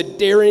is for the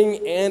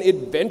daring and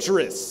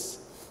adventurous.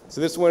 So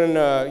this one,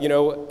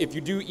 if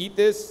you do eat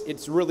this,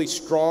 it's really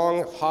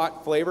strong,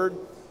 hot flavored.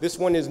 This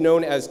one is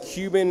known as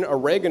Cuban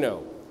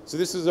oregano. So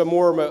this is a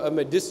more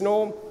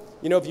medicinal.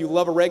 If you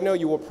love oregano,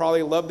 you will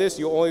probably love this.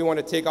 You only want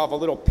to take off a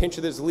little pinch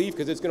of this leaf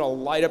because it's going to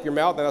light up your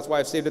mouth, and that's why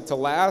I've saved it to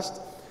last.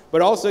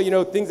 But also,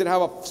 things that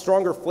have a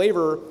stronger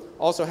flavor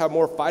also have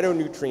more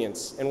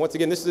phytonutrients. And once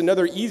again, this is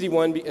another easy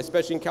one,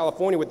 especially in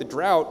California with the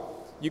drought.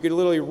 You could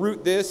literally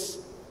root this,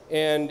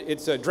 and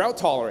it's drought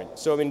tolerant.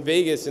 So in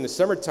Vegas in the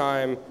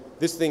summertime,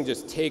 this thing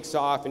just takes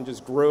off and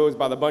just grows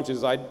by the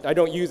bunches. I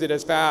don't use it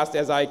as fast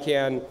as I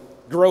can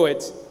grow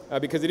it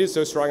because it is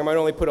so strong. I might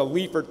only put a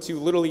leaf or two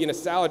literally in a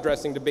salad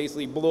dressing to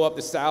basically blow up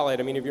the salad.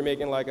 If you're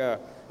making like a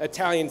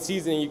Italian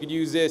seasoning, you could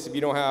use this if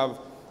you don't have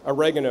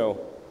oregano.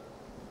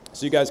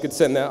 So you guys could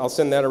send that, I'll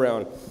send that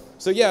around.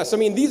 So yes,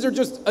 these are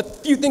just a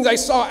few things I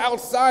saw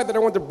outside that I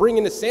want to bring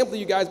in to sample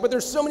you guys, but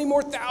there's so many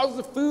more thousands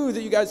of foods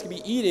that you guys could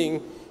be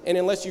eating, and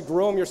unless you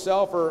grow them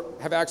yourself or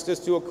have access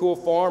to a cool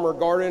farm or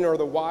garden or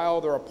the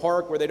wild or a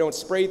park where they don't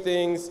spray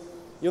things,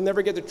 you'll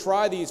never get to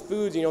try these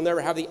foods, and you'll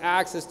never have the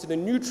access to the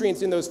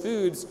nutrients in those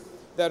foods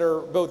that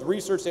are both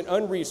researched and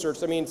unresearched.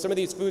 Some of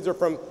these foods are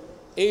from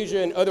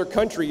Asia and other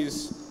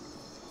countries.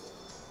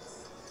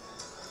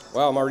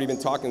 Wow, I'm already been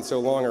talking so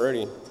long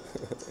already.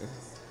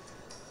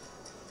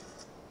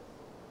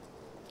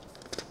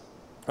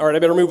 All right, I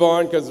better move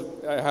on because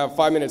I have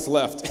 5 minutes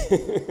left.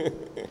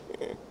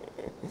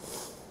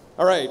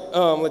 All right,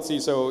 let's see.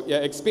 So yeah,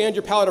 expand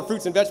your palate of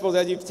fruits and vegetables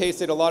as you've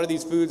tasted. A lot of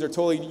these foods are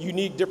totally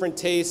unique, different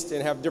tastes,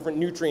 and have different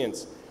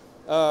nutrients.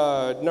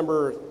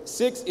 Number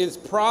 6 is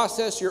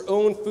process your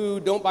own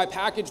food. Don't buy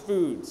packaged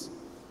foods,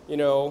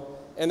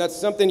 and that's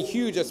something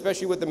huge,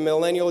 especially with the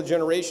millennial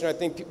generation. I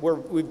think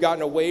we've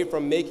gotten away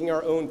from making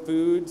our own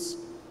foods,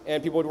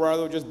 and people would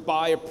rather just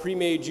buy a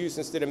pre-made juice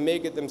instead of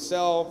make it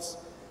themselves.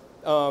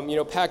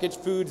 Packaged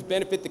foods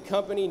benefit the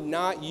company,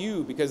 not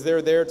you, because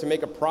they're there to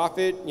make a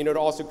profit. It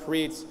also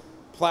creates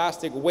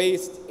plastic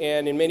waste,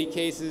 and in many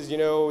cases,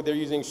 they're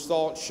using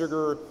salt,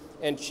 sugar,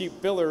 and cheap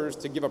fillers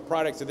to give a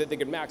product so that they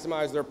can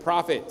maximize their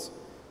profit.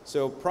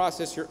 So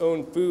process your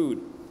own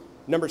food.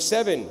 Number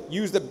 7,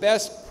 use the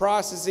best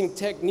processing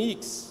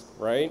techniques,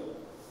 right?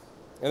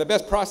 And the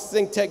best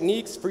processing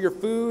techniques for your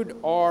food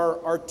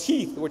are our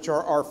teeth, which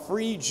are our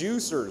free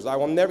juicers. I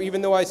will never,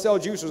 even though I sell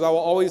juicers, I will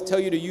always tell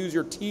you to use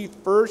your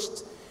teeth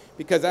first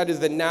because that is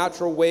the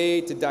natural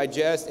way to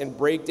digest and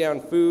break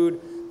down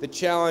food. The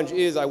challenge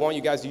is I want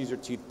you guys to use your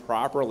teeth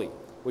properly,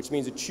 which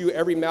means to chew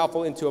every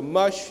mouthful into a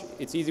mush.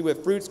 It's easy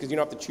with fruits because you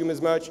don't have to chew them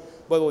as much.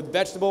 But with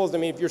vegetables,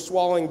 if you're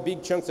swallowing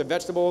big chunks of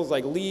vegetables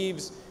like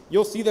leaves,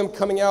 you'll see them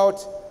coming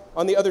out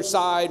on the other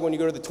side when you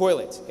go to the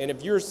toilet. And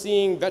if you're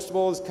seeing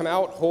vegetables come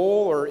out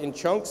whole or in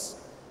chunks,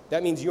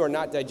 that means you are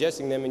not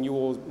digesting them, and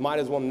you might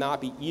as well not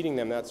be eating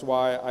them. That's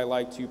why I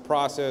like to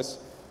process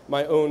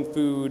my own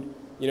food,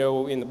 you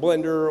know, in the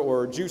blender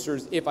or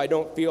juicers if I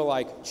don't feel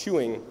like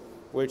chewing,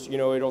 which, you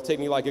know, it'll take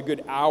me like a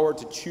good hour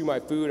to chew my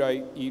food.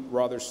 I eat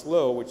rather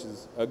slow, which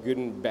is a good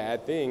and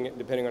bad thing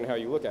depending on how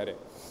you look at it.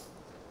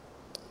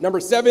 Number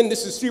 7,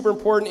 this is super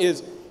important,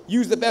 is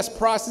use the best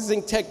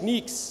processing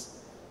techniques.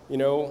 You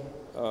know,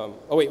 oh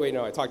wait,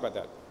 no, I talked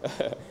about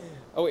that.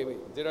 Oh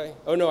wait, did I?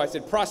 Oh no, I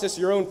said process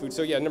your own food.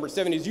 So yeah, number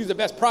 7 is use the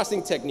best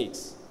processing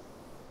techniques.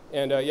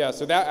 And yeah,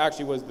 so that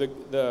actually was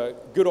the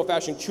good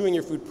old-fashioned chewing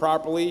your food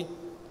properly.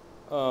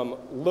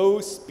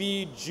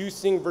 Low-speed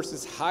juicing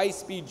versus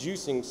high-speed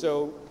juicing.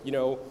 So, you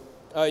know,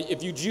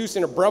 if you juice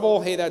in a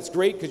Breville, hey, that's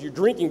great because you're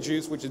drinking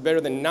juice, which is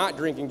better than not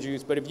drinking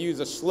juice. But if you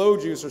use a slow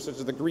juicer, such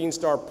as the Green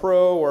Star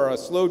Pro or a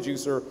slow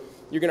juicer,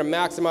 you're going to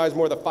maximize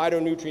more of the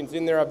phytonutrients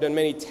in there. I've done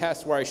many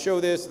tests where I show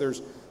this.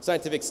 There's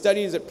scientific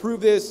studies that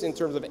prove this in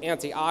terms of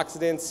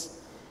antioxidants.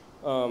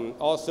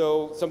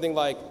 Also, something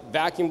like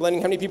vacuum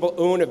blending. How many people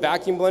own a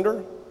vacuum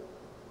blender?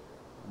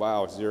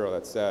 Wow, 0,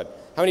 that's sad.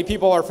 How many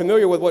people are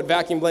familiar with what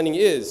vacuum blending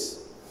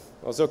is?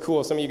 Well, so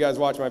cool, some of you guys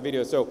watch my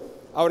videos. So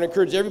I would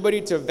encourage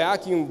everybody to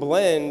vacuum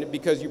blend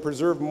because you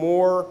preserve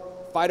more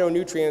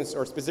phytonutrients,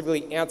 or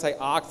specifically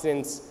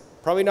antioxidants,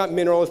 probably not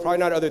minerals, probably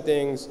not other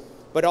things,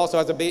 but also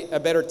has a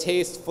better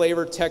taste,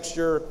 flavor,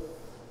 texture.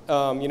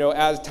 You know,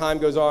 as time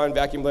goes on,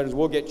 vacuum blenders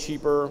will get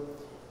cheaper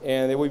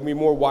and they will be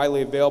more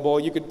widely available.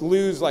 You could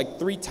lose like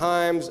 3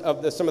 times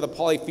of some of the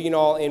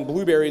polyphenol in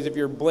blueberries if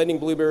you're blending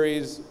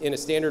blueberries in a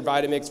standard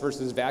Vitamix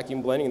versus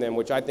vacuum blending them,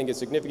 which I think is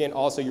significant.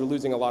 Also, you're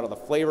losing a lot of the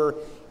flavor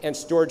and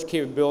storage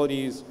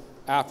capabilities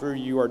after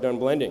you are done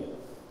blending.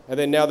 And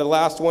then now the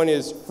last one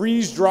is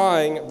freeze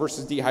drying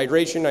versus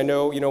dehydration. I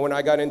know, you know, when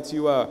I got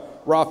into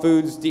raw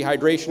foods,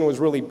 dehydration was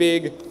really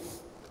big.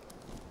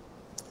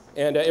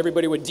 And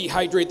everybody would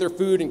dehydrate their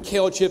food and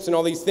kale chips and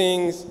all these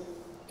things.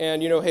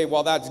 And, you know, hey,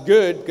 while that's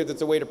good because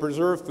it's a way to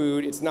preserve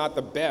food, it's not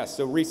the best.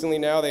 So recently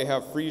now they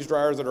have freeze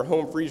dryers that are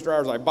home freeze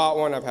dryers. I bought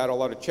one. I've had a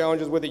lot of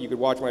challenges with it. You could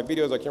watch my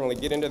videos. I can't really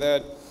get into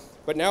that.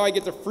 But now I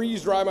get to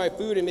freeze dry my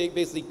food and make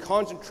basically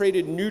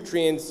concentrated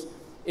nutrients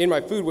in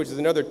my food, which is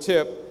another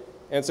tip.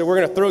 And so we're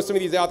going to throw some of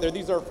these out there.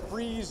 These are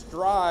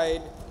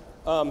freeze-dried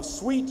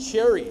sweet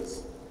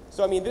cherries.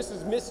 So, I mean, this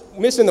is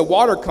missing the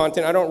water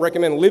content. I don't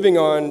recommend living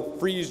on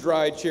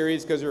freeze-dried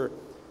cherries because you're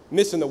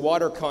missing the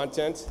water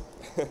content.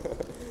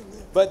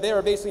 But they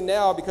are basically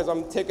now, because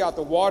I'm taking out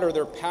the water,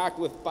 they're packed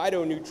with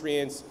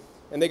phytonutrients,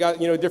 and they got,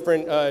 you know,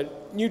 different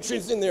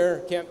nutrients in there.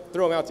 Can't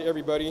throw them out to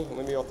everybody.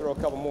 Maybe I'll throw a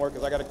couple more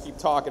because I got to keep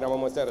talking. I'm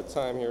almost out of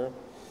time here.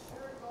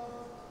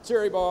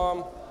 Cherry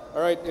bomb.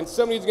 All right, and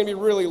somebody's going to be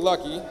really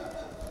lucky.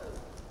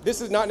 This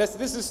is not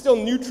necessarily, this is still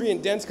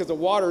nutrient dense because the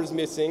water is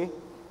missing,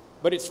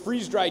 but it's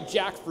freeze-dried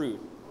jackfruit.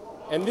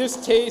 And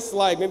this tastes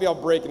like, maybe I'll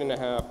break it in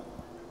half.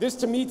 This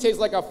to me tastes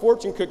like a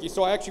fortune cookie.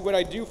 So what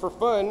I do for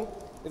fun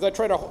is I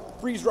try to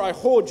freeze-dry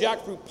whole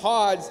jackfruit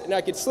pods, and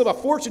I could slip a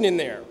fortune in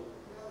there.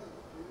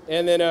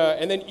 And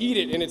then eat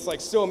it, and it's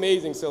like so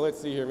amazing. So let's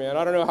see here, man.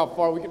 I don't know how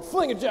far we can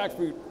fling a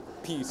jackfruit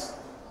piece.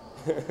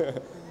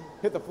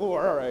 Hit the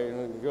floor, all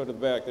right, go to the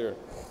back there.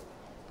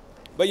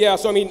 But yeah,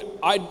 so I mean,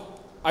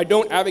 I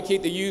don't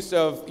advocate the use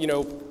of, you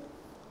know,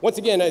 once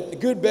again, a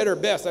good, better,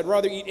 best. I'd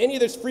rather eat any of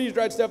this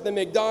freeze-dried stuff than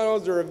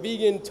McDonald's or a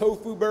vegan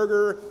tofu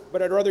burger,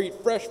 but I'd rather eat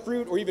fresh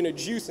fruit or even a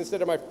juice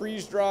instead of my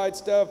freeze-dried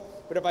stuff.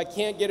 But if I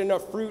can't get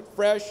enough fruit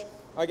fresh,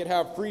 I could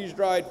have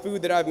freeze-dried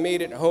food that I've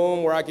made at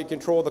home where I could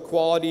control the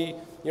quality.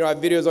 You know, I have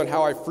videos on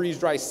how I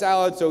freeze-dry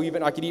salad, so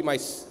even I could eat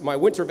my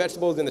winter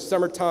vegetables in the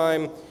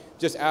summertime,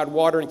 just add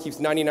water and it keeps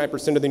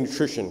 99% of the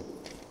nutrition,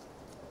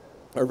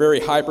 or very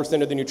high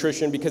percent of the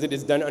nutrition, because it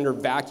is done under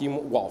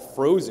vacuum while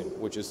frozen,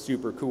 which is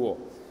super cool.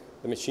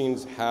 The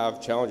machines have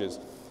challenges.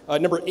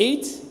 Number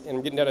 8, and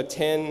I'm getting out of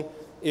 10,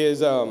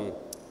 is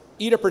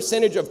eat a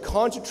percentage of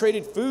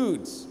concentrated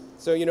foods.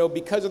 So, you know,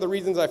 because of the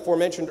reasons I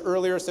aforementioned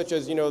earlier, such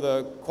as, you know,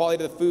 the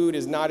quality of the food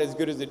is not as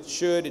good as it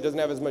should, it doesn't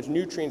have as much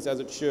nutrients as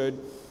it should,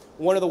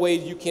 one of the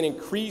ways you can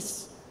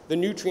increase the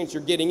nutrients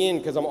you're getting in,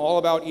 because I'm all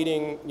about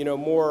eating, you know,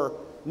 more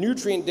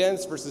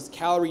nutrient-dense versus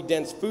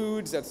calorie-dense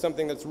foods. That's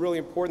something that's really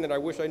important that I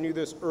wish I knew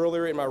this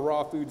earlier in my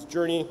raw foods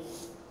journey,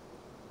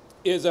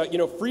 is, you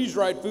know,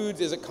 freeze-dried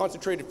foods is a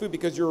concentrated food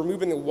because you're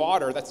removing the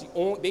water. That's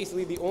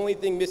basically the only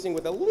thing missing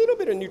with a little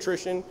bit of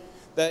nutrition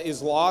that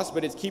is lost,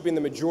 but it's keeping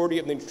the majority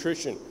of the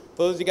nutrition.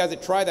 For those of you guys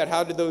that try that,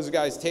 how did those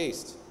guys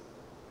taste?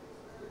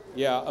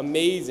 Yeah,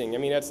 amazing. I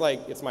mean, that's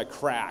like, it's my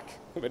crack,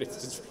 but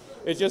it's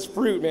just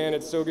fruit, man.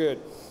 It's so good.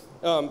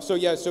 So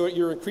yeah, so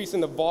you're increasing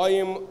the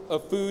volume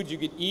of foods you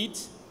could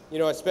eat, you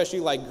know, especially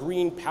like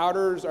green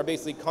powders are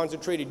basically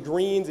concentrated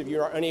greens if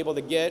you're unable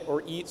to get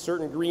or eat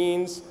certain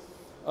greens.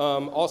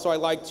 Also, I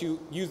like to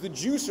use the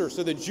juicer.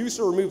 So the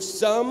juicer removes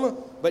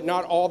some, but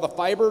not all the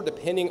fiber,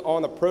 depending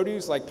on the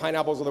produce. Like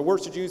pineapples are the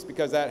worst to juice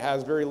because that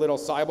has very little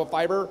soluble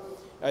fiber.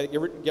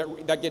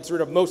 That gets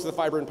rid of most of the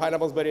fiber in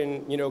pineapples, but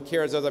in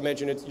carrots, as I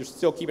mentioned, you're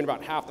still keeping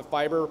about half the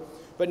fiber.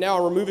 But now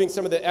I'm removing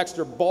some of the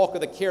extra bulk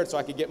of the carrots so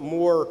I could get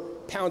more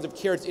pounds of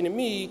carrots into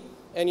me.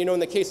 And in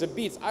the case of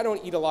beets, I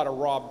don't eat a lot of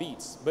raw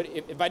beets. But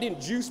if I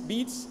didn't juice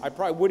beets, I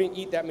probably wouldn't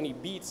eat that many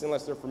beets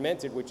unless they're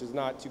fermented, which is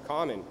not too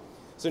common.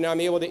 So now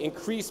I'm able to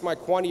increase my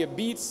quantity of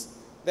beets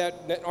that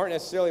aren't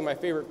necessarily my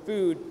favorite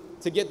food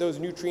to get those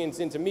nutrients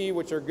into me,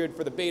 which are good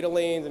for the beta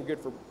lanes and good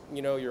for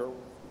your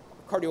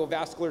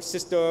cardiovascular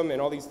system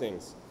and all these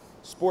things.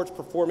 Sports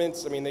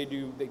performance, I mean, they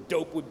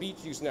dope with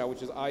beet juice now,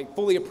 which I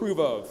fully approve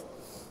of.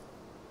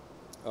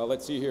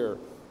 Let's see here.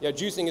 Yeah,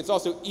 juicing, it's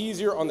also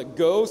easier on the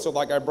go. So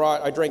like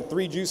I drank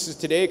 3 juices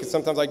today because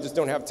sometimes I just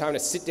don't have time to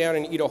sit down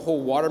and eat a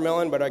whole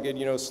watermelon, but I could,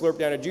 slurp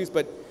down a juice.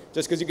 But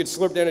just because you could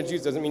slurp down a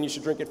juice doesn't mean you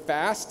should drink it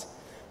fast.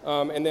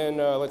 And then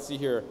let's see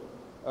here.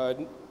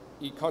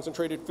 Eat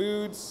concentrated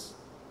foods.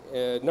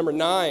 Number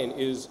 9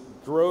 is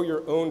grow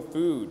your own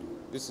food.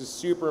 This is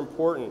super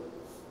important.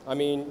 I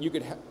mean,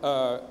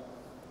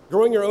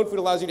 growing your own food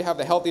allows you to have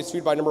the healthiest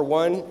food by, number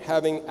 1,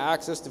 having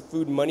access to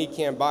food money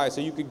can't buy.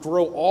 So you could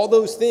grow all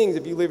those things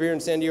if you live here in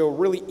San Diego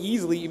really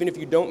easily, even if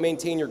you don't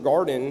maintain your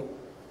garden,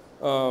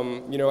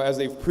 as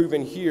they've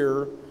proven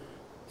here,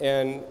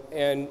 and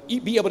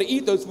be able to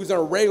eat those foods on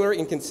a regular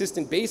and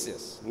consistent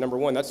basis. Number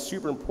 1, that's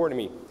super important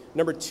to me.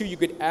 Number 2, you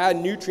could add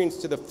nutrients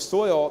to the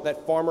soil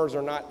that farmers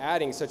are not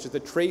adding, such as the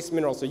trace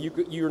minerals. So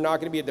you're not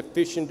going to be a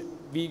deficient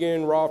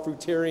vegan, raw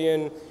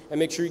fruitarian, and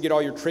make sure you get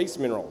all your trace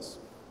minerals,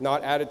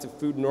 not added to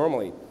food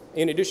normally.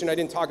 In addition, I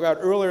didn't talk about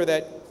earlier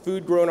that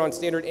food grown on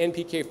standard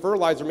NPK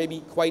fertilizer may be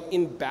quite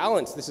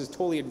imbalanced. This is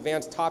totally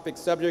advanced topic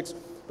subjects,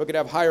 but could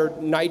have higher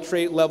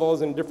nitrate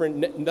levels and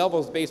different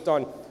levels based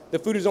on the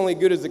food is only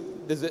good as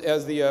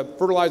the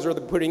fertilizer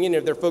they're putting in.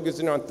 If they're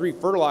focusing on 3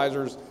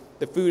 fertilizers,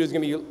 the food is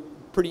going to be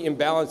pretty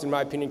imbalanced, in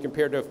my opinion,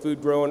 compared to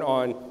food grown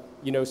on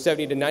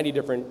 70 to 90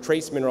 different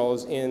trace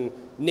minerals in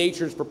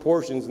nature's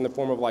proportions in the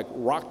form of like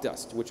rock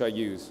dust, which I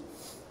use.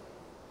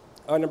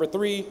 Number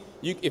 3,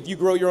 if you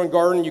grow your own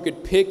garden, you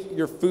could pick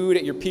your food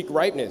at your peak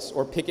ripeness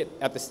or pick it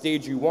at the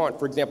stage you want.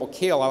 For example,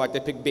 kale, I like to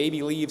pick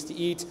baby leaves to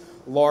eat.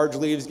 Large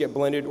leaves get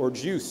blended or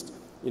juiced.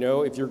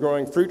 If you're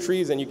growing fruit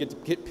trees, then you get to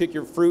pick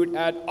your fruit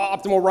at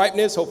optimal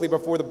ripeness, hopefully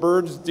before the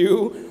birds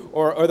do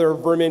or other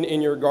vermin in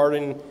your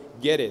garden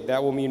get it.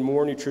 That will mean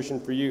more nutrition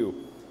for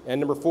you. And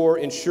number 4,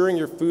 ensuring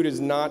your food is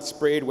not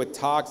sprayed with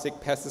toxic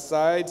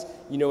pesticides.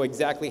 You know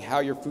exactly how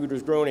your food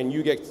was grown, and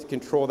you get to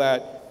control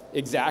that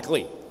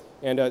exactly.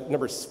 And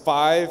number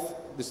 5,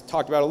 this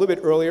talked about a little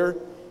bit earlier,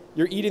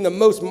 you're eating the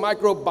most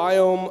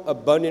microbiome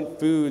abundant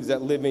foods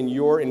that live in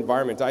your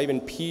environment. I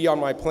even pee on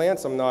my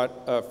plants. I'm not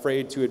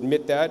afraid to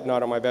admit that,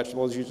 not on my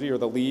vegetables usually or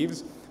the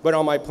leaves, but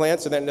on my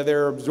plants, so that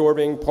they're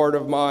absorbing part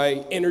of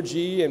my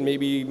energy, and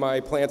maybe my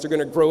plants are going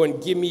to grow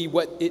and give me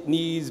what it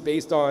needs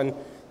based on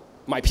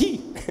my pee,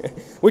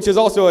 which is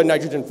also a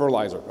nitrogen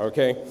fertilizer,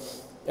 okay?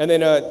 And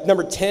then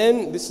number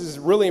 10, this is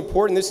really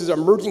important. This is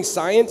emerging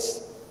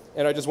science,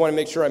 and I just want to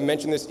make sure I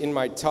mention this in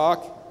my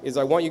talk, is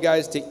I want you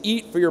guys to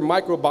eat for your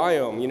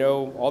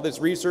microbiome. All this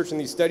research and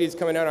these studies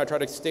coming out, I try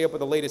to stay up with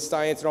the latest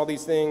science and all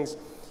these things,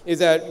 is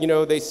that,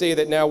 they say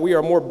that now we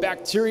are more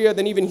bacteria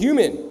than even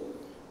human,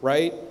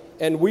 right?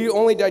 And we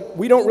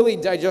don't really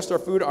digest our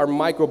food, our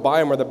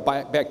microbiome or the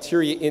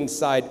bacteria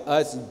inside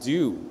us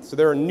do. So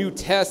there are new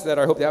tests that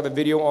I hope to have a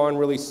video on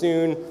really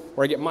soon,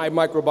 where I get my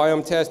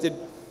microbiome tested.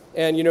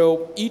 And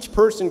each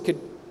person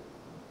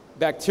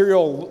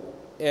bacterial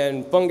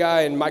and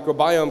fungi and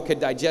microbiome could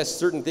digest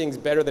certain things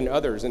better than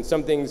others. And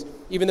some things,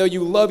 even though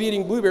you love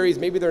eating blueberries,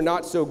 maybe they're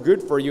not so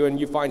good for you, and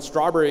you find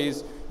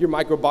strawberries, your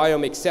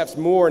microbiome accepts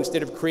more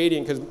instead of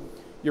creating, because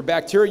your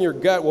bacteria in your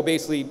gut will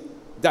basically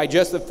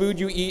digest the food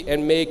you eat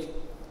and make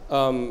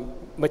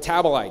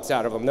metabolites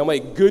out of them. They'll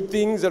make good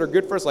things that are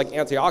good for us, like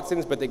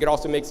antioxidants, but they could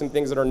also make some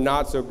things that are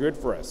not so good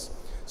for us.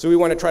 So we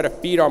want to try to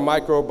feed our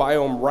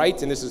microbiome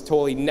right, and this is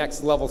totally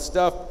next level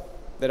stuff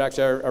that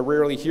actually I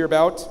rarely hear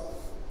about.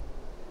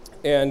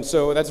 And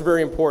so that's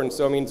very important.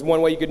 So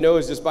one way you could know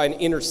is just by an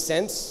inner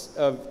sense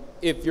of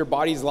if your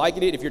body's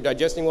liking it, if you're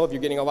digesting well, if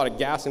you're getting a lot of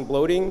gas and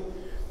bloating.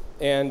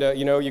 And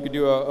you could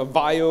do a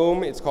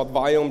biome. It's called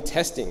biome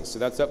testing. So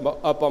that's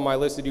up on my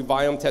list to do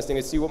biome testing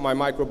to see what my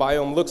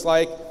microbiome looks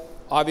like.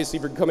 Obviously,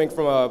 if you're coming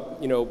from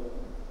a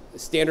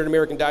standard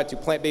American diet to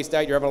plant-based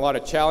diet, you're having a lot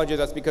of challenges.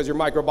 That's because your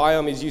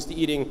microbiome is used to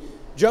eating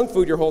junk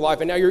food your whole life,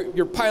 and now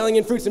you're piling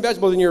in fruits and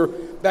vegetables, and your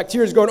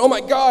bacteria is going, oh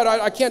my God,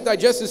 I can't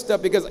digest this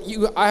stuff because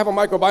I have a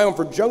microbiome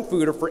for junk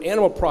food or for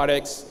animal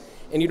products,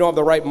 and you don't have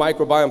the right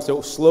microbiome.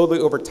 So slowly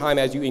over time,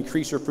 as you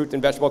increase your fruit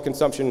and vegetable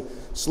consumption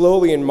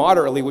slowly and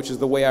moderately, which is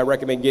the way I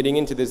recommend getting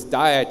into this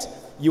diet,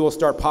 you will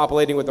start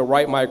populating with the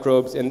right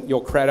microbes, and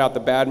you'll crowd out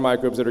the bad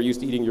microbes that are used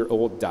to eating your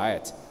old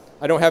diet.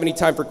 I don't have any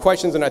time for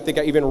questions, and I think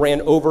I even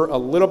ran over a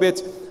little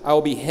bit. I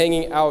will be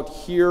hanging out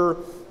here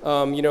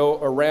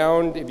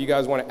around if you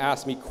guys want to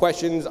ask me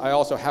questions. I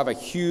also have a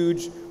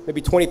huge,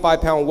 maybe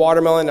 25-pound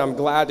watermelon I'm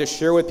glad to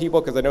share with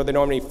people because I know they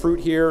don't have any fruit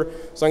here.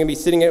 So I'm going to be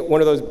sitting at one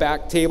of those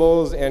back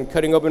tables and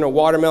cutting open a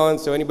watermelon.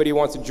 So anybody who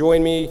wants to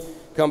join me,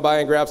 come by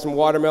and grab some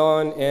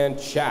watermelon and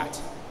chat.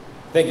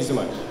 Thank you so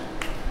much.